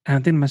 And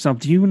I'm thinking to myself,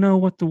 do you know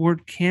what the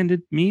word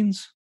candid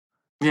means?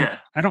 Yeah.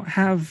 I don't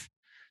have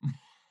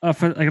I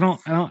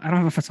don't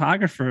have a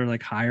photographer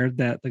like hired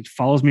that like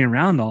follows me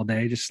around all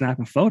day just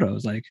snapping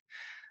photos. Like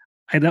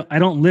I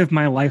don't live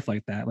my life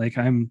like that. Like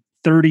I'm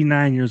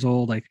 39 years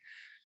old. Like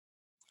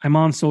I'm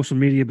on social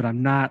media, but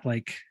I'm not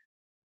like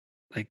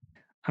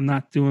I'm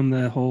not doing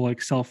the whole like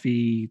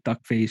selfie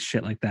duck face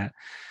shit like that.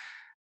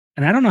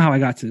 And I don't know how I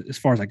got to as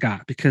far as I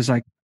got, because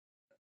like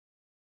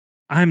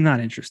I'm not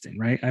interesting,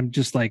 right? I'm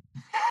just like,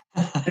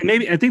 and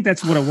maybe I think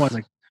that's what it was.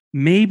 Like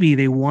maybe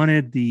they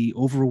wanted the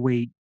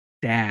overweight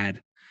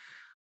dad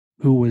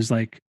who was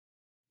like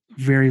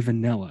very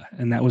vanilla,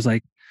 and that was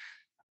like,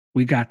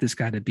 we got this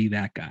guy to be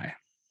that guy.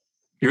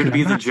 You're going to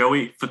be the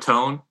Joey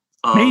Fatone.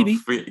 Maybe.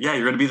 Yeah,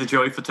 you're going to be the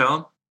Joey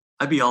Fatone.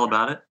 I'd be all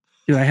about it.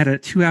 Dude, I had a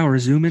 2-hour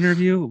Zoom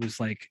interview.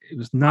 It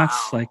was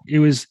nuts. Wow. Like it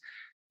was,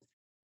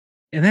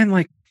 and then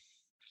like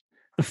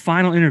the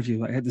final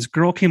interview, I had this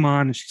girl came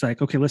on and she's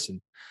like, okay,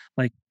 listen,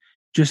 like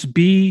just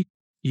be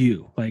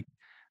you. Like,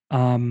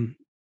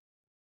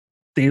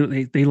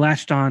 they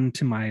latched on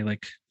to my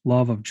like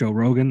love of Joe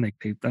Rogan. Like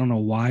I don't know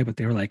why, but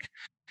they were like,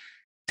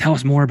 tell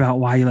us more about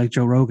why you like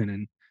Joe Rogan.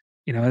 And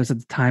you know, it was at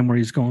the time where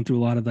he's going through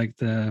a lot of like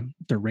the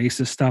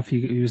racist stuff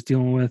he was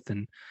dealing with,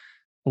 and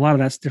a lot of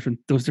that's different,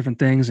 those different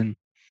things. And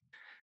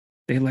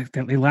they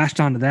lashed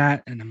onto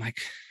that, and I'm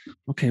like,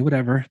 okay,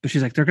 whatever. But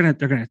she's like, they're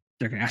gonna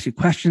ask you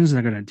questions, and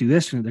they're gonna do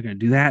this, and they're gonna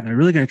do that, and they're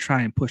really gonna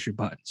try and push your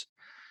buttons.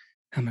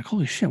 And I'm like,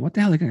 holy shit, what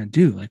the hell are they gonna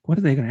do? Like, what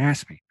are they gonna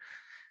ask me?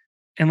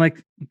 And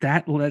like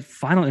that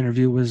final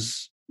interview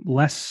was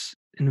less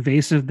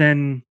invasive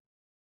than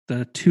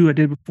the two I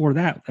did before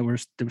that. That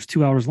was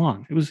 2 hours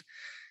long.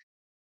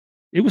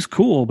 It was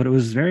cool, but it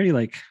was very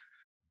like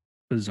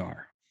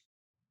bizarre.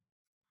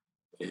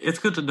 It's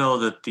good to know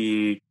that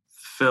the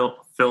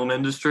film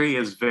industry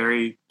is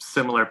very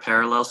similar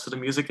parallels to the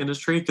music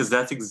industry, because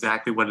that's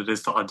exactly what it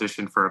is to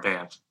audition for a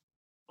band,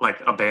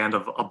 like a band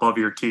of above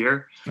your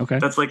tier. Okay.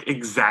 That's like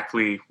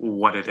exactly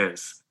what it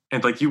is.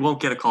 And like you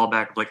won't get a call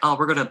back of like, oh,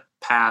 we're gonna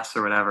pass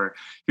or whatever.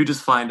 You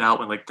just find out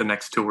when like the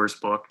next tour is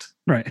booked,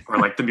 Right. or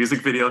like the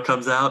music video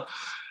comes out.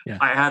 Yeah.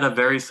 I had a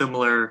very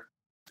similar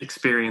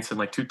experience in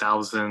like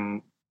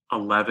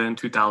 2011,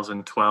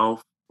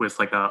 2012 with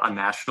like a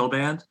national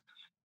band.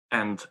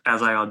 And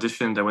as I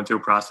auditioned, I went through a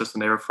process,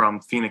 and they were from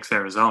Phoenix,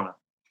 Arizona.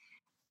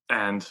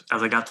 And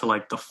as I got to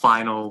like the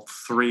final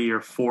 3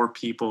 or 4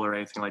 people or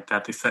anything like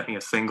that, they sent me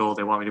a single.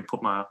 They want me to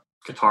put my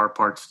guitar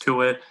parts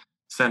to it,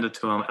 send it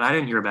to them. And I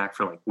didn't hear back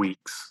for like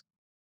weeks.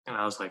 And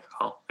I was like,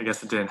 oh, I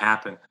guess it didn't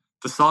happen.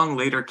 The song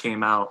later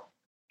came out,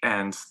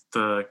 and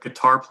the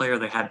guitar player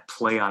they had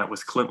play on it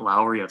was Clint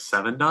Lowry of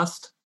Seven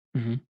Dust.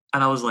 Mm-hmm.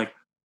 And I was like,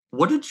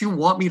 what did you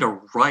want me to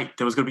write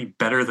that was going to be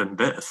better than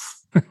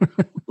this?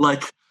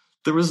 Like,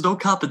 there was no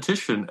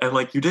competition, and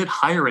like you didn't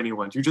hire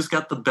anyone. You just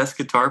got the best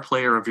guitar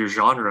player of your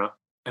genre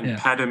and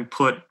had him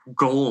put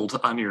gold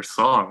on your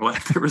song.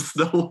 Like there was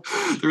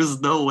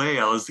no way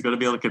I was going to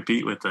be able to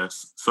compete with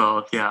this.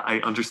 So yeah, I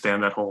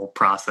understand that whole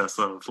process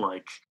of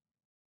like,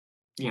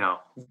 you know,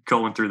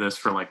 going through this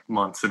for like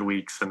months and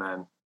weeks, and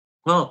then,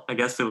 well, I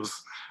guess it was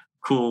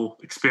a cool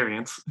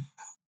experience.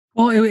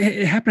 Well,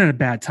 it happened at a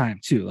bad time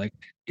too. Like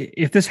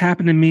if this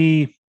happened to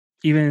me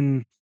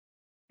even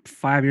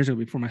 5 years ago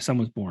before my son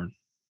was born,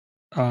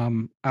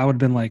 I would have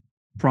been like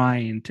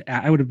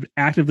I would have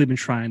actively been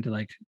trying to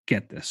like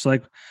get this. So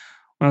like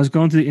when I was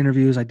going through the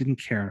interviews, I didn't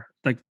care.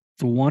 Like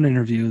the one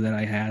interview that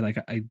I had, like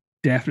I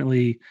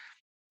definitely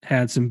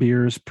had some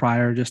beers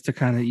prior just to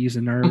kind of ease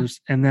the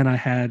nerves. And then I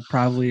had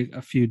probably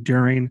a few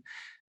during,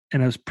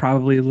 and I was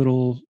probably a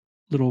little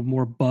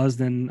more buzzed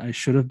than I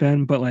should have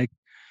been. But like,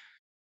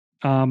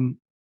 I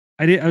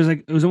was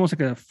like, it was almost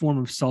like a form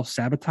of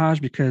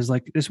self-sabotage, because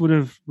like this would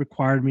have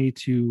required me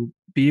to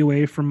be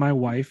away from my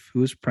wife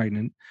who was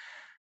pregnant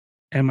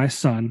and my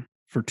son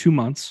for 2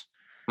 months.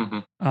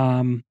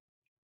 Mm-hmm.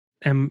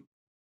 And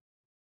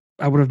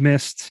I would have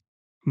missed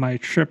my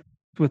trip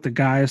with the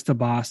guys to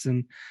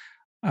Boston.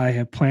 I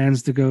have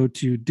plans to go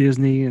to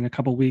Disney in a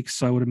couple of weeks,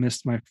 so I would have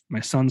missed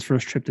my son's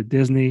first trip to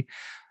Disney.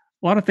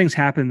 A lot of things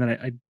happened that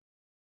I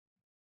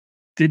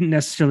didn't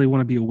necessarily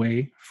want to be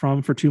away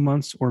from for 2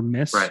 months or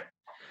miss. Right.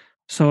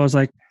 So I was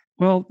like,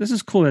 well, this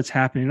is cool that's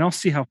happening, and I'll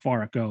see how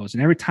far it goes.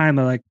 And every time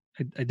I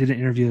did an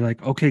interview,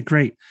 like, okay,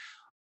 great,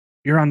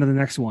 you're on to the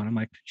next one. I'm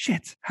like,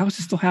 shit, how is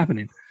this still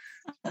happening?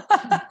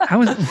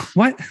 How is it?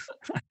 What?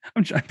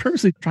 I'm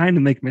purposely trying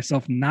to make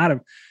myself not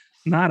a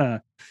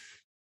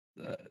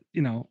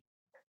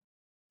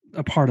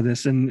a part of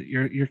this, and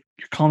you're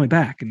calling me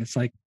back, and it's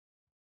like,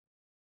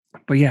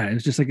 but yeah, it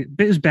was just like it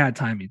was bad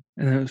timing.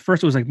 And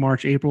first it was like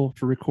March, April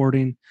for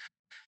recording,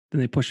 then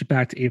they pushed it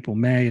back to April,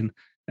 May, and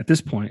at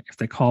this point, if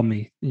they called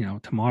me,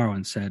 tomorrow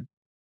and said,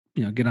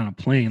 get on a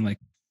plane, like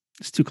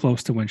it's too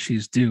close to when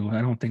she's due.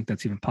 I don't think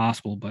that's even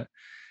possible. But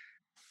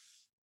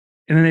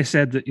and then they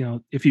said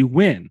that if you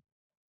win,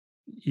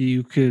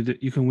 you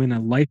can win a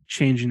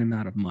life-changing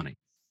amount of money.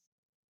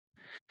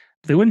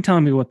 They wouldn't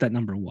tell me what that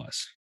number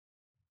was.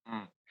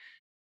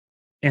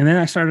 And then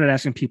I started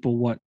asking people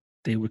what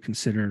they would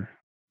consider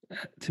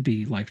to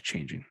be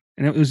life-changing.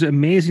 And it was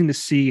amazing to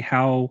see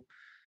how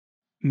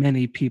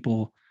many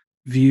people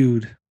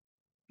viewed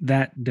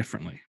that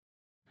differently.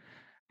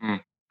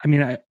 I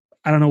mean, I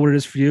don't know what it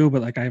is for you,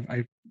 but like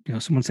I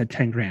someone said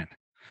 10 grand.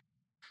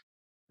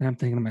 And I'm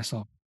thinking to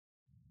myself,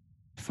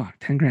 fuck,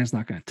 10 grand is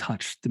not going to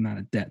touch the amount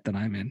of debt that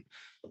I'm in.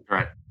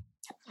 Right.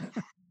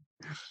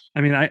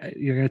 I mean,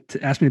 you're going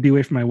to ask me to be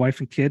away from my wife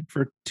and kid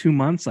for 2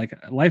 months, like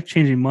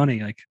life-changing money.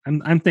 Like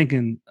I'm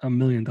thinking $1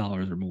 million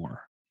or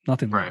more,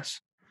 nothing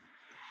less.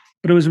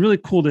 But it was really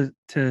cool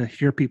to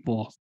hear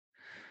people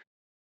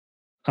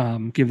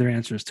give their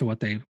answers to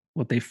what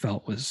they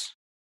felt was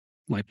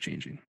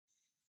life-changing.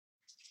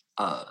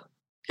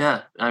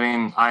 Yeah, I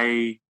mean,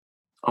 I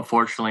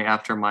unfortunately,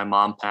 after my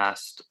mom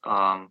passed,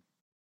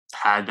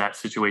 had that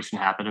situation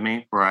happen to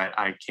me where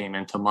I came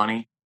into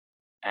money,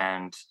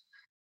 and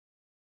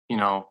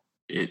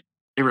it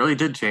really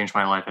did change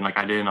my life, and like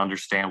I didn't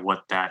understand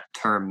what that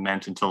term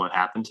meant until it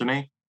happened to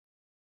me.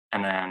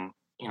 And then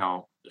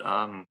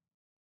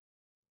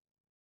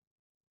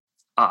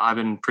I've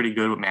been pretty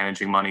good with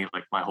managing money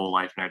like my whole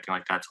life and everything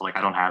like that, so like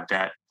I don't have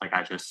debt. Like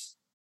I just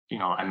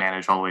I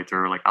manage all the way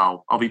through. Like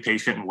I'll be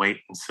patient and wait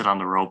and sit on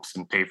the ropes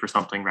and pay for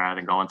something rather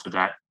than go into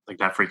debt. Like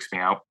that freaks me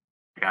out.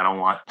 Like I don't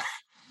want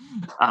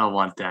I don't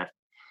want debt.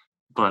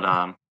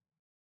 But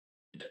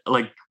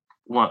like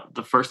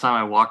the first time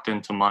I walked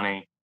into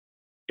money,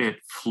 it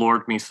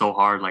floored me so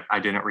hard. Like I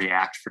didn't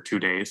react for 2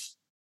 days.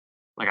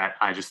 Like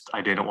I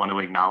didn't want to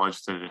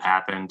acknowledge that it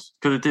happened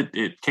because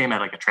it came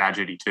at like a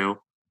tragedy too.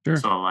 Sure.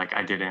 So like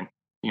I didn't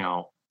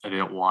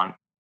want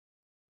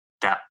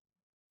that.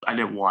 I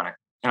didn't want it.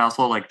 And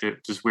also like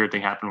this weird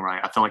thing happened where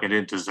I felt like I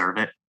didn't deserve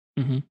it.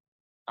 Mm-hmm.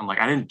 I'm like,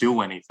 I didn't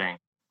do anything.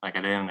 Like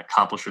I didn't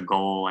accomplish a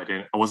goal.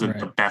 I wasn't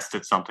the best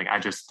at something.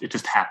 It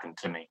just happened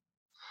to me.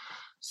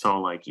 So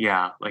like,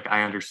 yeah, like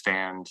I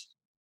understand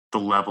the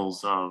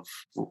levels of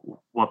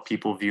what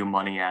people view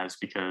money as,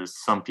 because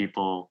some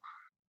people,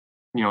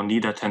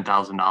 need that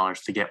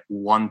 $10,000 to get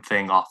one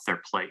thing off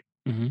their plate,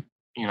 Mm-hmm.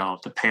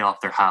 To pay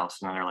off their house.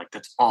 And then they're like,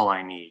 that's all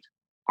I need.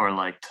 Or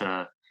like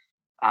to,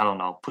 I don't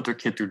know, put their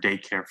kid through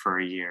daycare for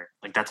a year.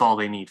 Like that's all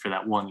they need for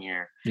that 1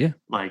 year. Yeah.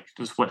 Like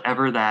just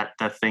whatever that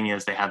thing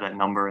is, they have that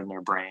number in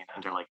their brain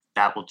and they're like,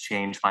 that will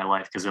change my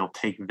life because it'll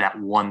take that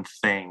one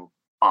thing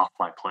off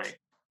my plate.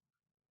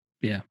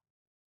 Yeah.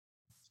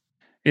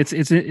 It's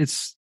an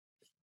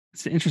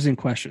interesting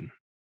question.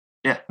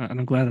 Yeah. And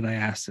I'm glad that I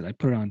asked it. I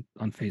put it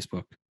on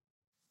Facebook.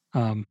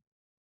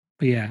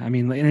 But yeah, I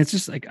mean, and it's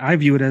just like, I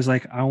view it as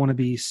like, I want to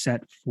be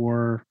set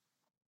for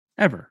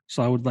ever.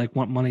 So I would like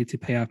want money to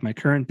pay off my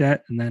current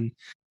debt and then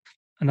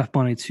enough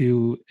money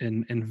to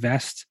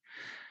invest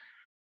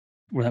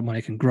where that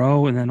money can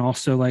grow. And then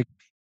also like,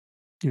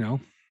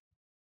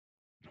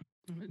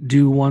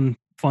 do one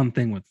fun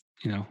thing with,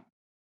 in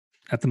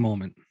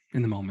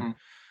the moment. Mm.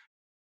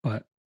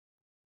 But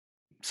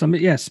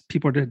yes,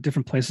 people are at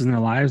different places in their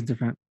lives,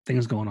 different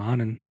things going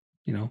on. And,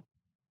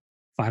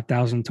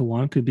 5,000 to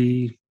one could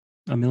be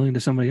 $1 million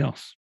to somebody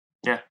else.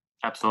 Yeah,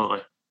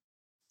 absolutely.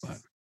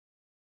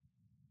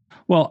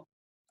 Well,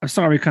 I'm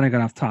sorry we kind of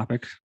got off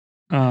topic.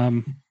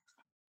 But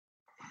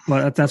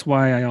that's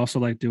why I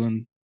also like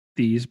doing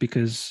these,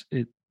 because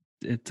it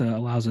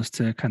allows us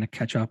to kind of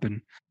catch up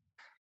and,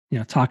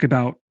 talk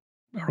about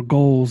our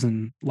goals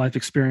and life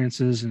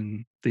experiences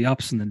and the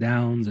ups and the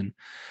downs. And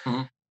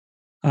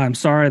I'm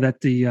sorry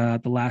that the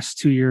last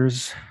 2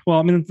 years, well,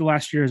 I mean, the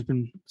last year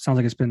sounds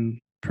like it's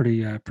been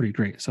pretty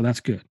great. So that's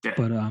good. Yeah.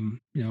 But,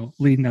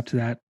 leading up to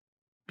that,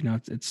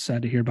 it's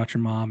sad to hear about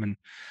your mom.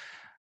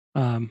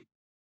 And,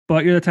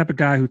 but you're the type of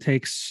guy who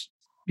takes,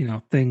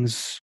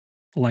 things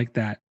like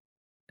that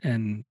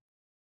and,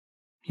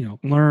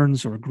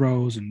 learns or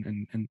grows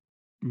and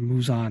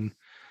moves on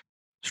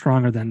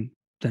stronger than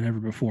ever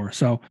before.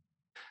 So,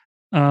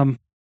 it's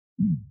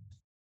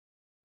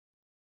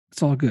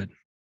all good.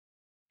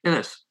 It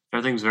is.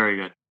 Everything's very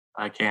good.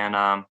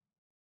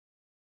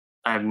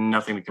 I have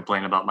nothing to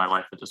complain about my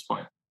life at this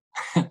point.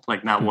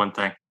 Like not one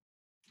thing.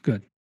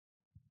 Good.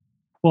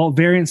 Well,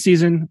 variant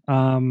season,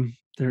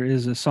 there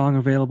is a song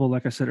available,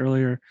 like I said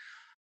earlier,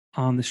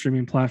 on the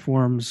streaming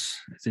platforms.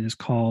 It is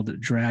called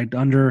Dragged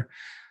Under.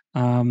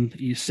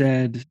 You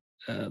said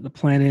the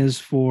plan is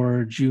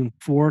for June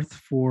 4th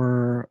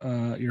for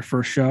your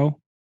first show.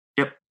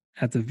 Yep.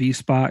 At the V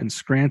Spot in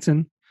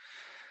Scranton.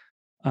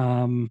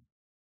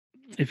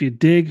 If you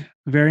dig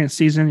variant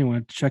season, you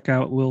want to check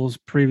out Will's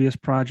previous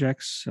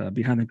projects.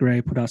 Behind the Gray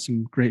put out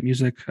some great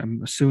music.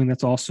 I'm assuming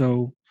that's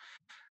also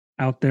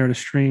out there to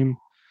stream.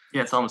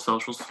 Yeah, it's on the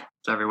socials.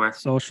 It's everywhere.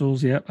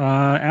 Socials, yep.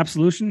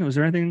 Absolution. Was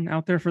there anything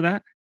out there for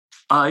that?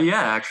 Yeah,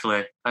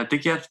 actually. I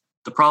think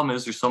the problem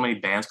is there's so many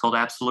bands called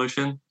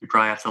Absolution. You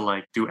probably have to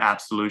like do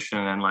Absolution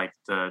and like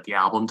the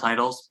album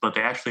titles, but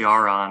they actually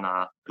are on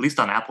at least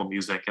on Apple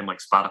Music and like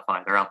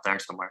Spotify. They're out there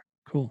somewhere.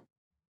 Cool.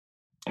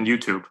 And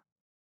YouTube.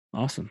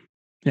 Awesome.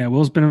 Yeah,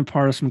 Will's been a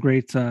part of some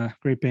great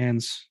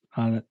bands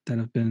that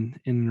have been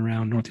in and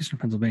around northeastern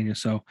Pennsylvania.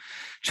 So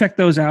check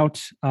those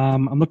out.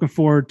 I'm looking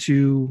forward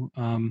to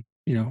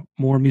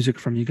more music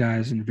from you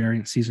guys in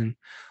variant season.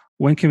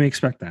 When can we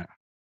expect that?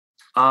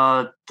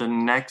 The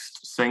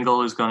next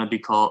single is going to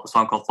be a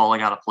song called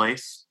Falling Out of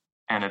Place,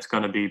 and it's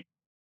going to be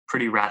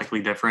pretty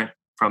radically different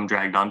from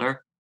Dragged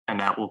Under,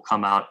 and that will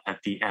come out at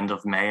the end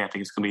of May. I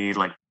think it's going to be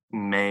like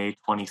May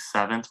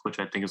 27th, which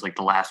I think is like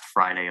the last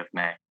Friday of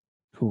May.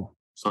 Cool.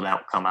 So that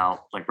will come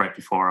out like right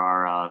before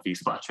our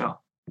V-Spot show.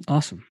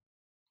 Awesome.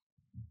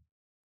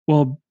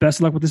 Well, best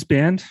of luck with this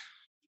band.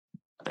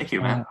 Thank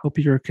you, man. Hope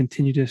you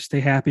continue to stay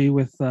happy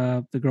with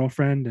the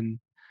girlfriend and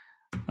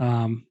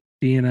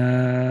being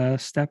a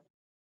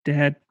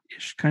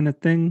stepdad-ish kind of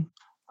thing.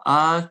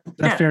 Is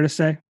that fair to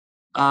say?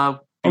 A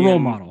role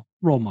model.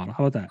 Role model.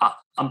 How about that?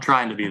 I'm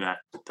trying to be that.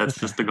 That's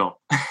just the goal.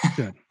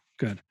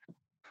 Good.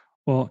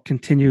 Well,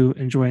 continue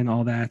enjoying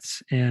all that,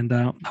 and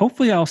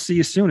hopefully I'll see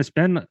you soon.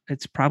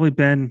 It's probably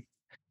been,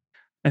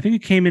 I think you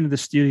came into the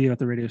studio at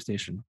the radio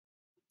station.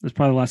 That's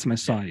probably the last time I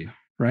saw you,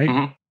 right?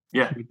 Mm-hmm.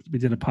 Yeah. We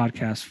did a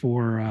podcast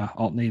for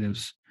Alt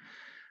Natives,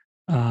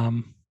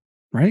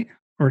 right?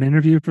 Or an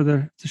interview for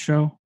the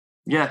show.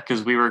 Yeah,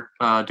 because we were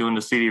doing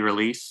the CD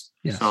release.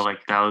 Yes. So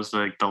like that was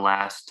like the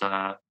last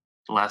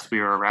we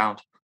were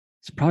around.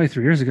 It's probably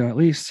 3 years ago, at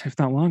least, if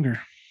not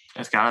longer.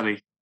 It's gotta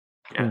be.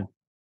 Cool. Yeah.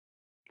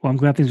 Well, I'm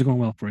glad things are going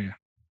well for you.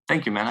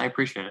 Thank you, man. I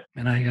appreciate it.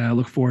 And I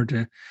look forward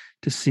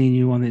to seeing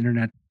you on the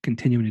internet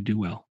continuing to do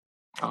well.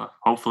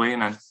 Hopefully,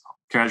 and then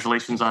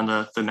congratulations on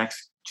the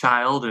next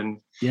child,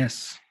 and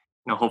yes,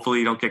 hopefully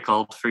you don't get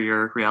called for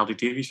your reality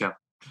TV show.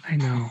 I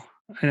know.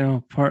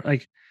 Part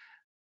like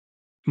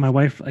my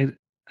wife,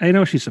 I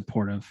know she's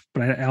supportive,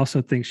 but I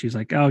also think she's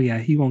like, oh yeah,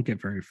 he won't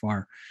get very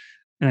far.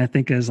 And I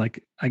think as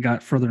like I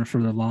got further and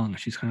further along,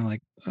 she's kind of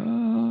like,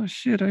 oh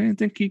shit, I didn't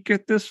think he'd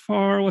get this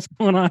far. What's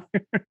going on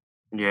here?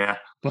 Yeah.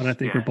 But I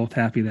think we're both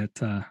happy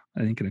that I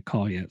didn't get a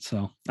call yet.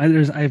 So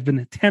I've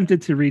been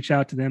tempted to reach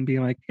out to them,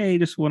 being like, hey,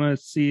 just want to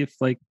see if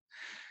like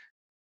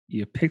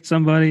you picked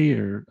somebody,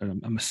 or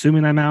I'm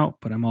assuming I'm out,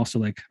 but I'm also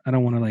like, I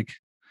don't want to like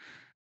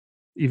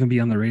even be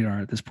on the radar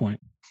at this point.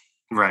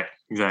 Right.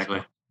 Exactly.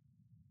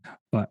 So,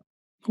 but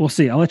we'll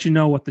see. I'll let you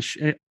know what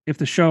if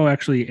the show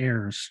actually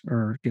airs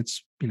or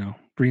gets,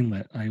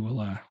 greenlit. I will.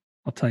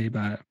 I'll tell you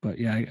about it. But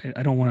yeah,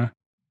 I don't want to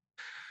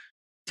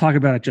talk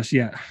about it just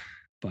yet.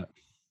 But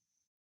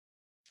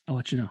I'll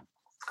let you know.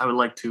 I would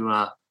like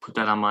to put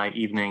that on my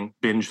evening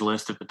binge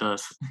list if it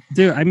does.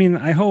 Dude, I mean,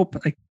 I hope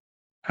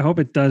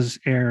it does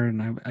air,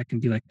 and I can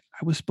be like,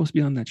 I was supposed to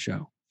be on that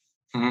show.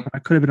 Mm-hmm. I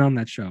could have been on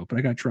that show, but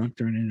I got drunk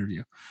during an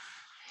interview.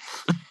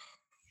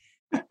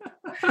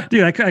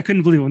 Dude, I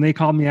couldn't believe it. When they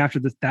called me after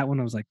that one.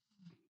 I was like,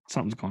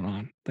 something's going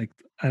on. Like,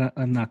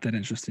 I'm not that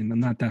interesting. I'm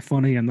not that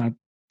funny. I'm not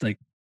like,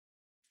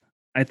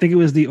 I think it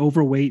was the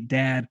overweight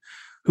dad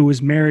who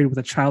was married with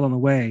a child on the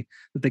way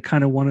that they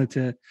kind of wanted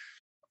to,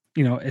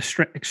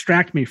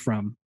 extract me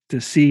from, to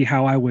see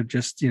how I would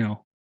just,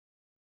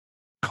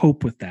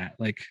 cope with that.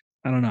 Like,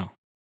 I don't know.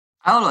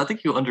 I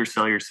think you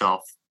undersell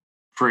yourself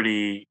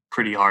pretty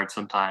hard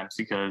sometimes,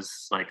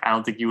 because like, I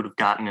don't think you would have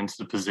gotten into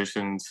the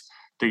positions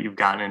that you've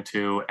gotten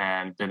into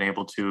and been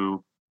able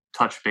to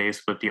touch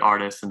base with the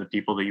artists and the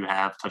people that you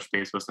have touch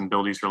base with and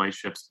build these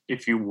relationships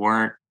if you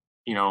weren't,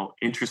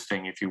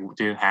 interesting, if you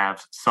didn't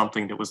have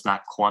something that was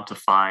not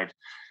quantified,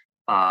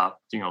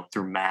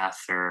 through math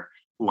or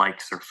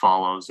likes or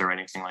follows or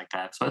anything like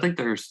that. So I think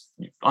there's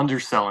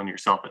underselling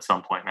yourself at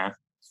some point, man.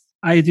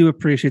 I do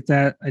appreciate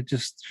that. I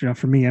just,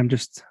 for me, I'm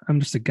just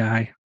a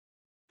guy.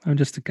 I'm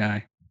just a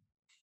guy.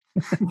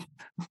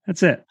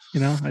 That's it.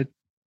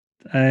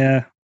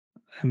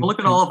 Well, look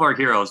at all of our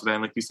heroes,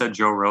 man. Like you said,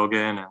 Joe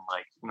Rogan, and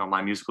like,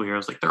 my musical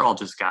heroes, like they're all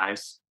just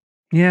guys.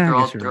 Yeah.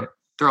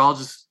 They're all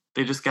just,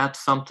 they just got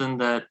something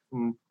that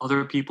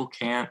other people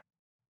can't,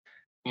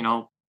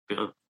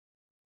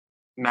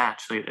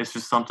 match. It's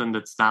just something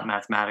that's not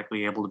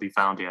mathematically able to be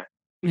found yet.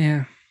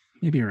 Yeah,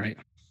 maybe you're right.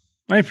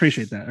 I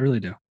appreciate that. I really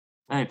do.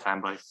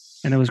 Anytime, buddy.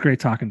 And it was great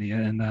talking to you,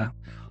 and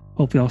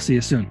hopefully I'll see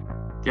you soon.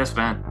 Yes,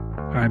 man.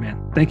 All right,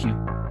 man. Thank you.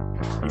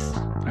 Peace.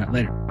 All right,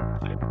 later.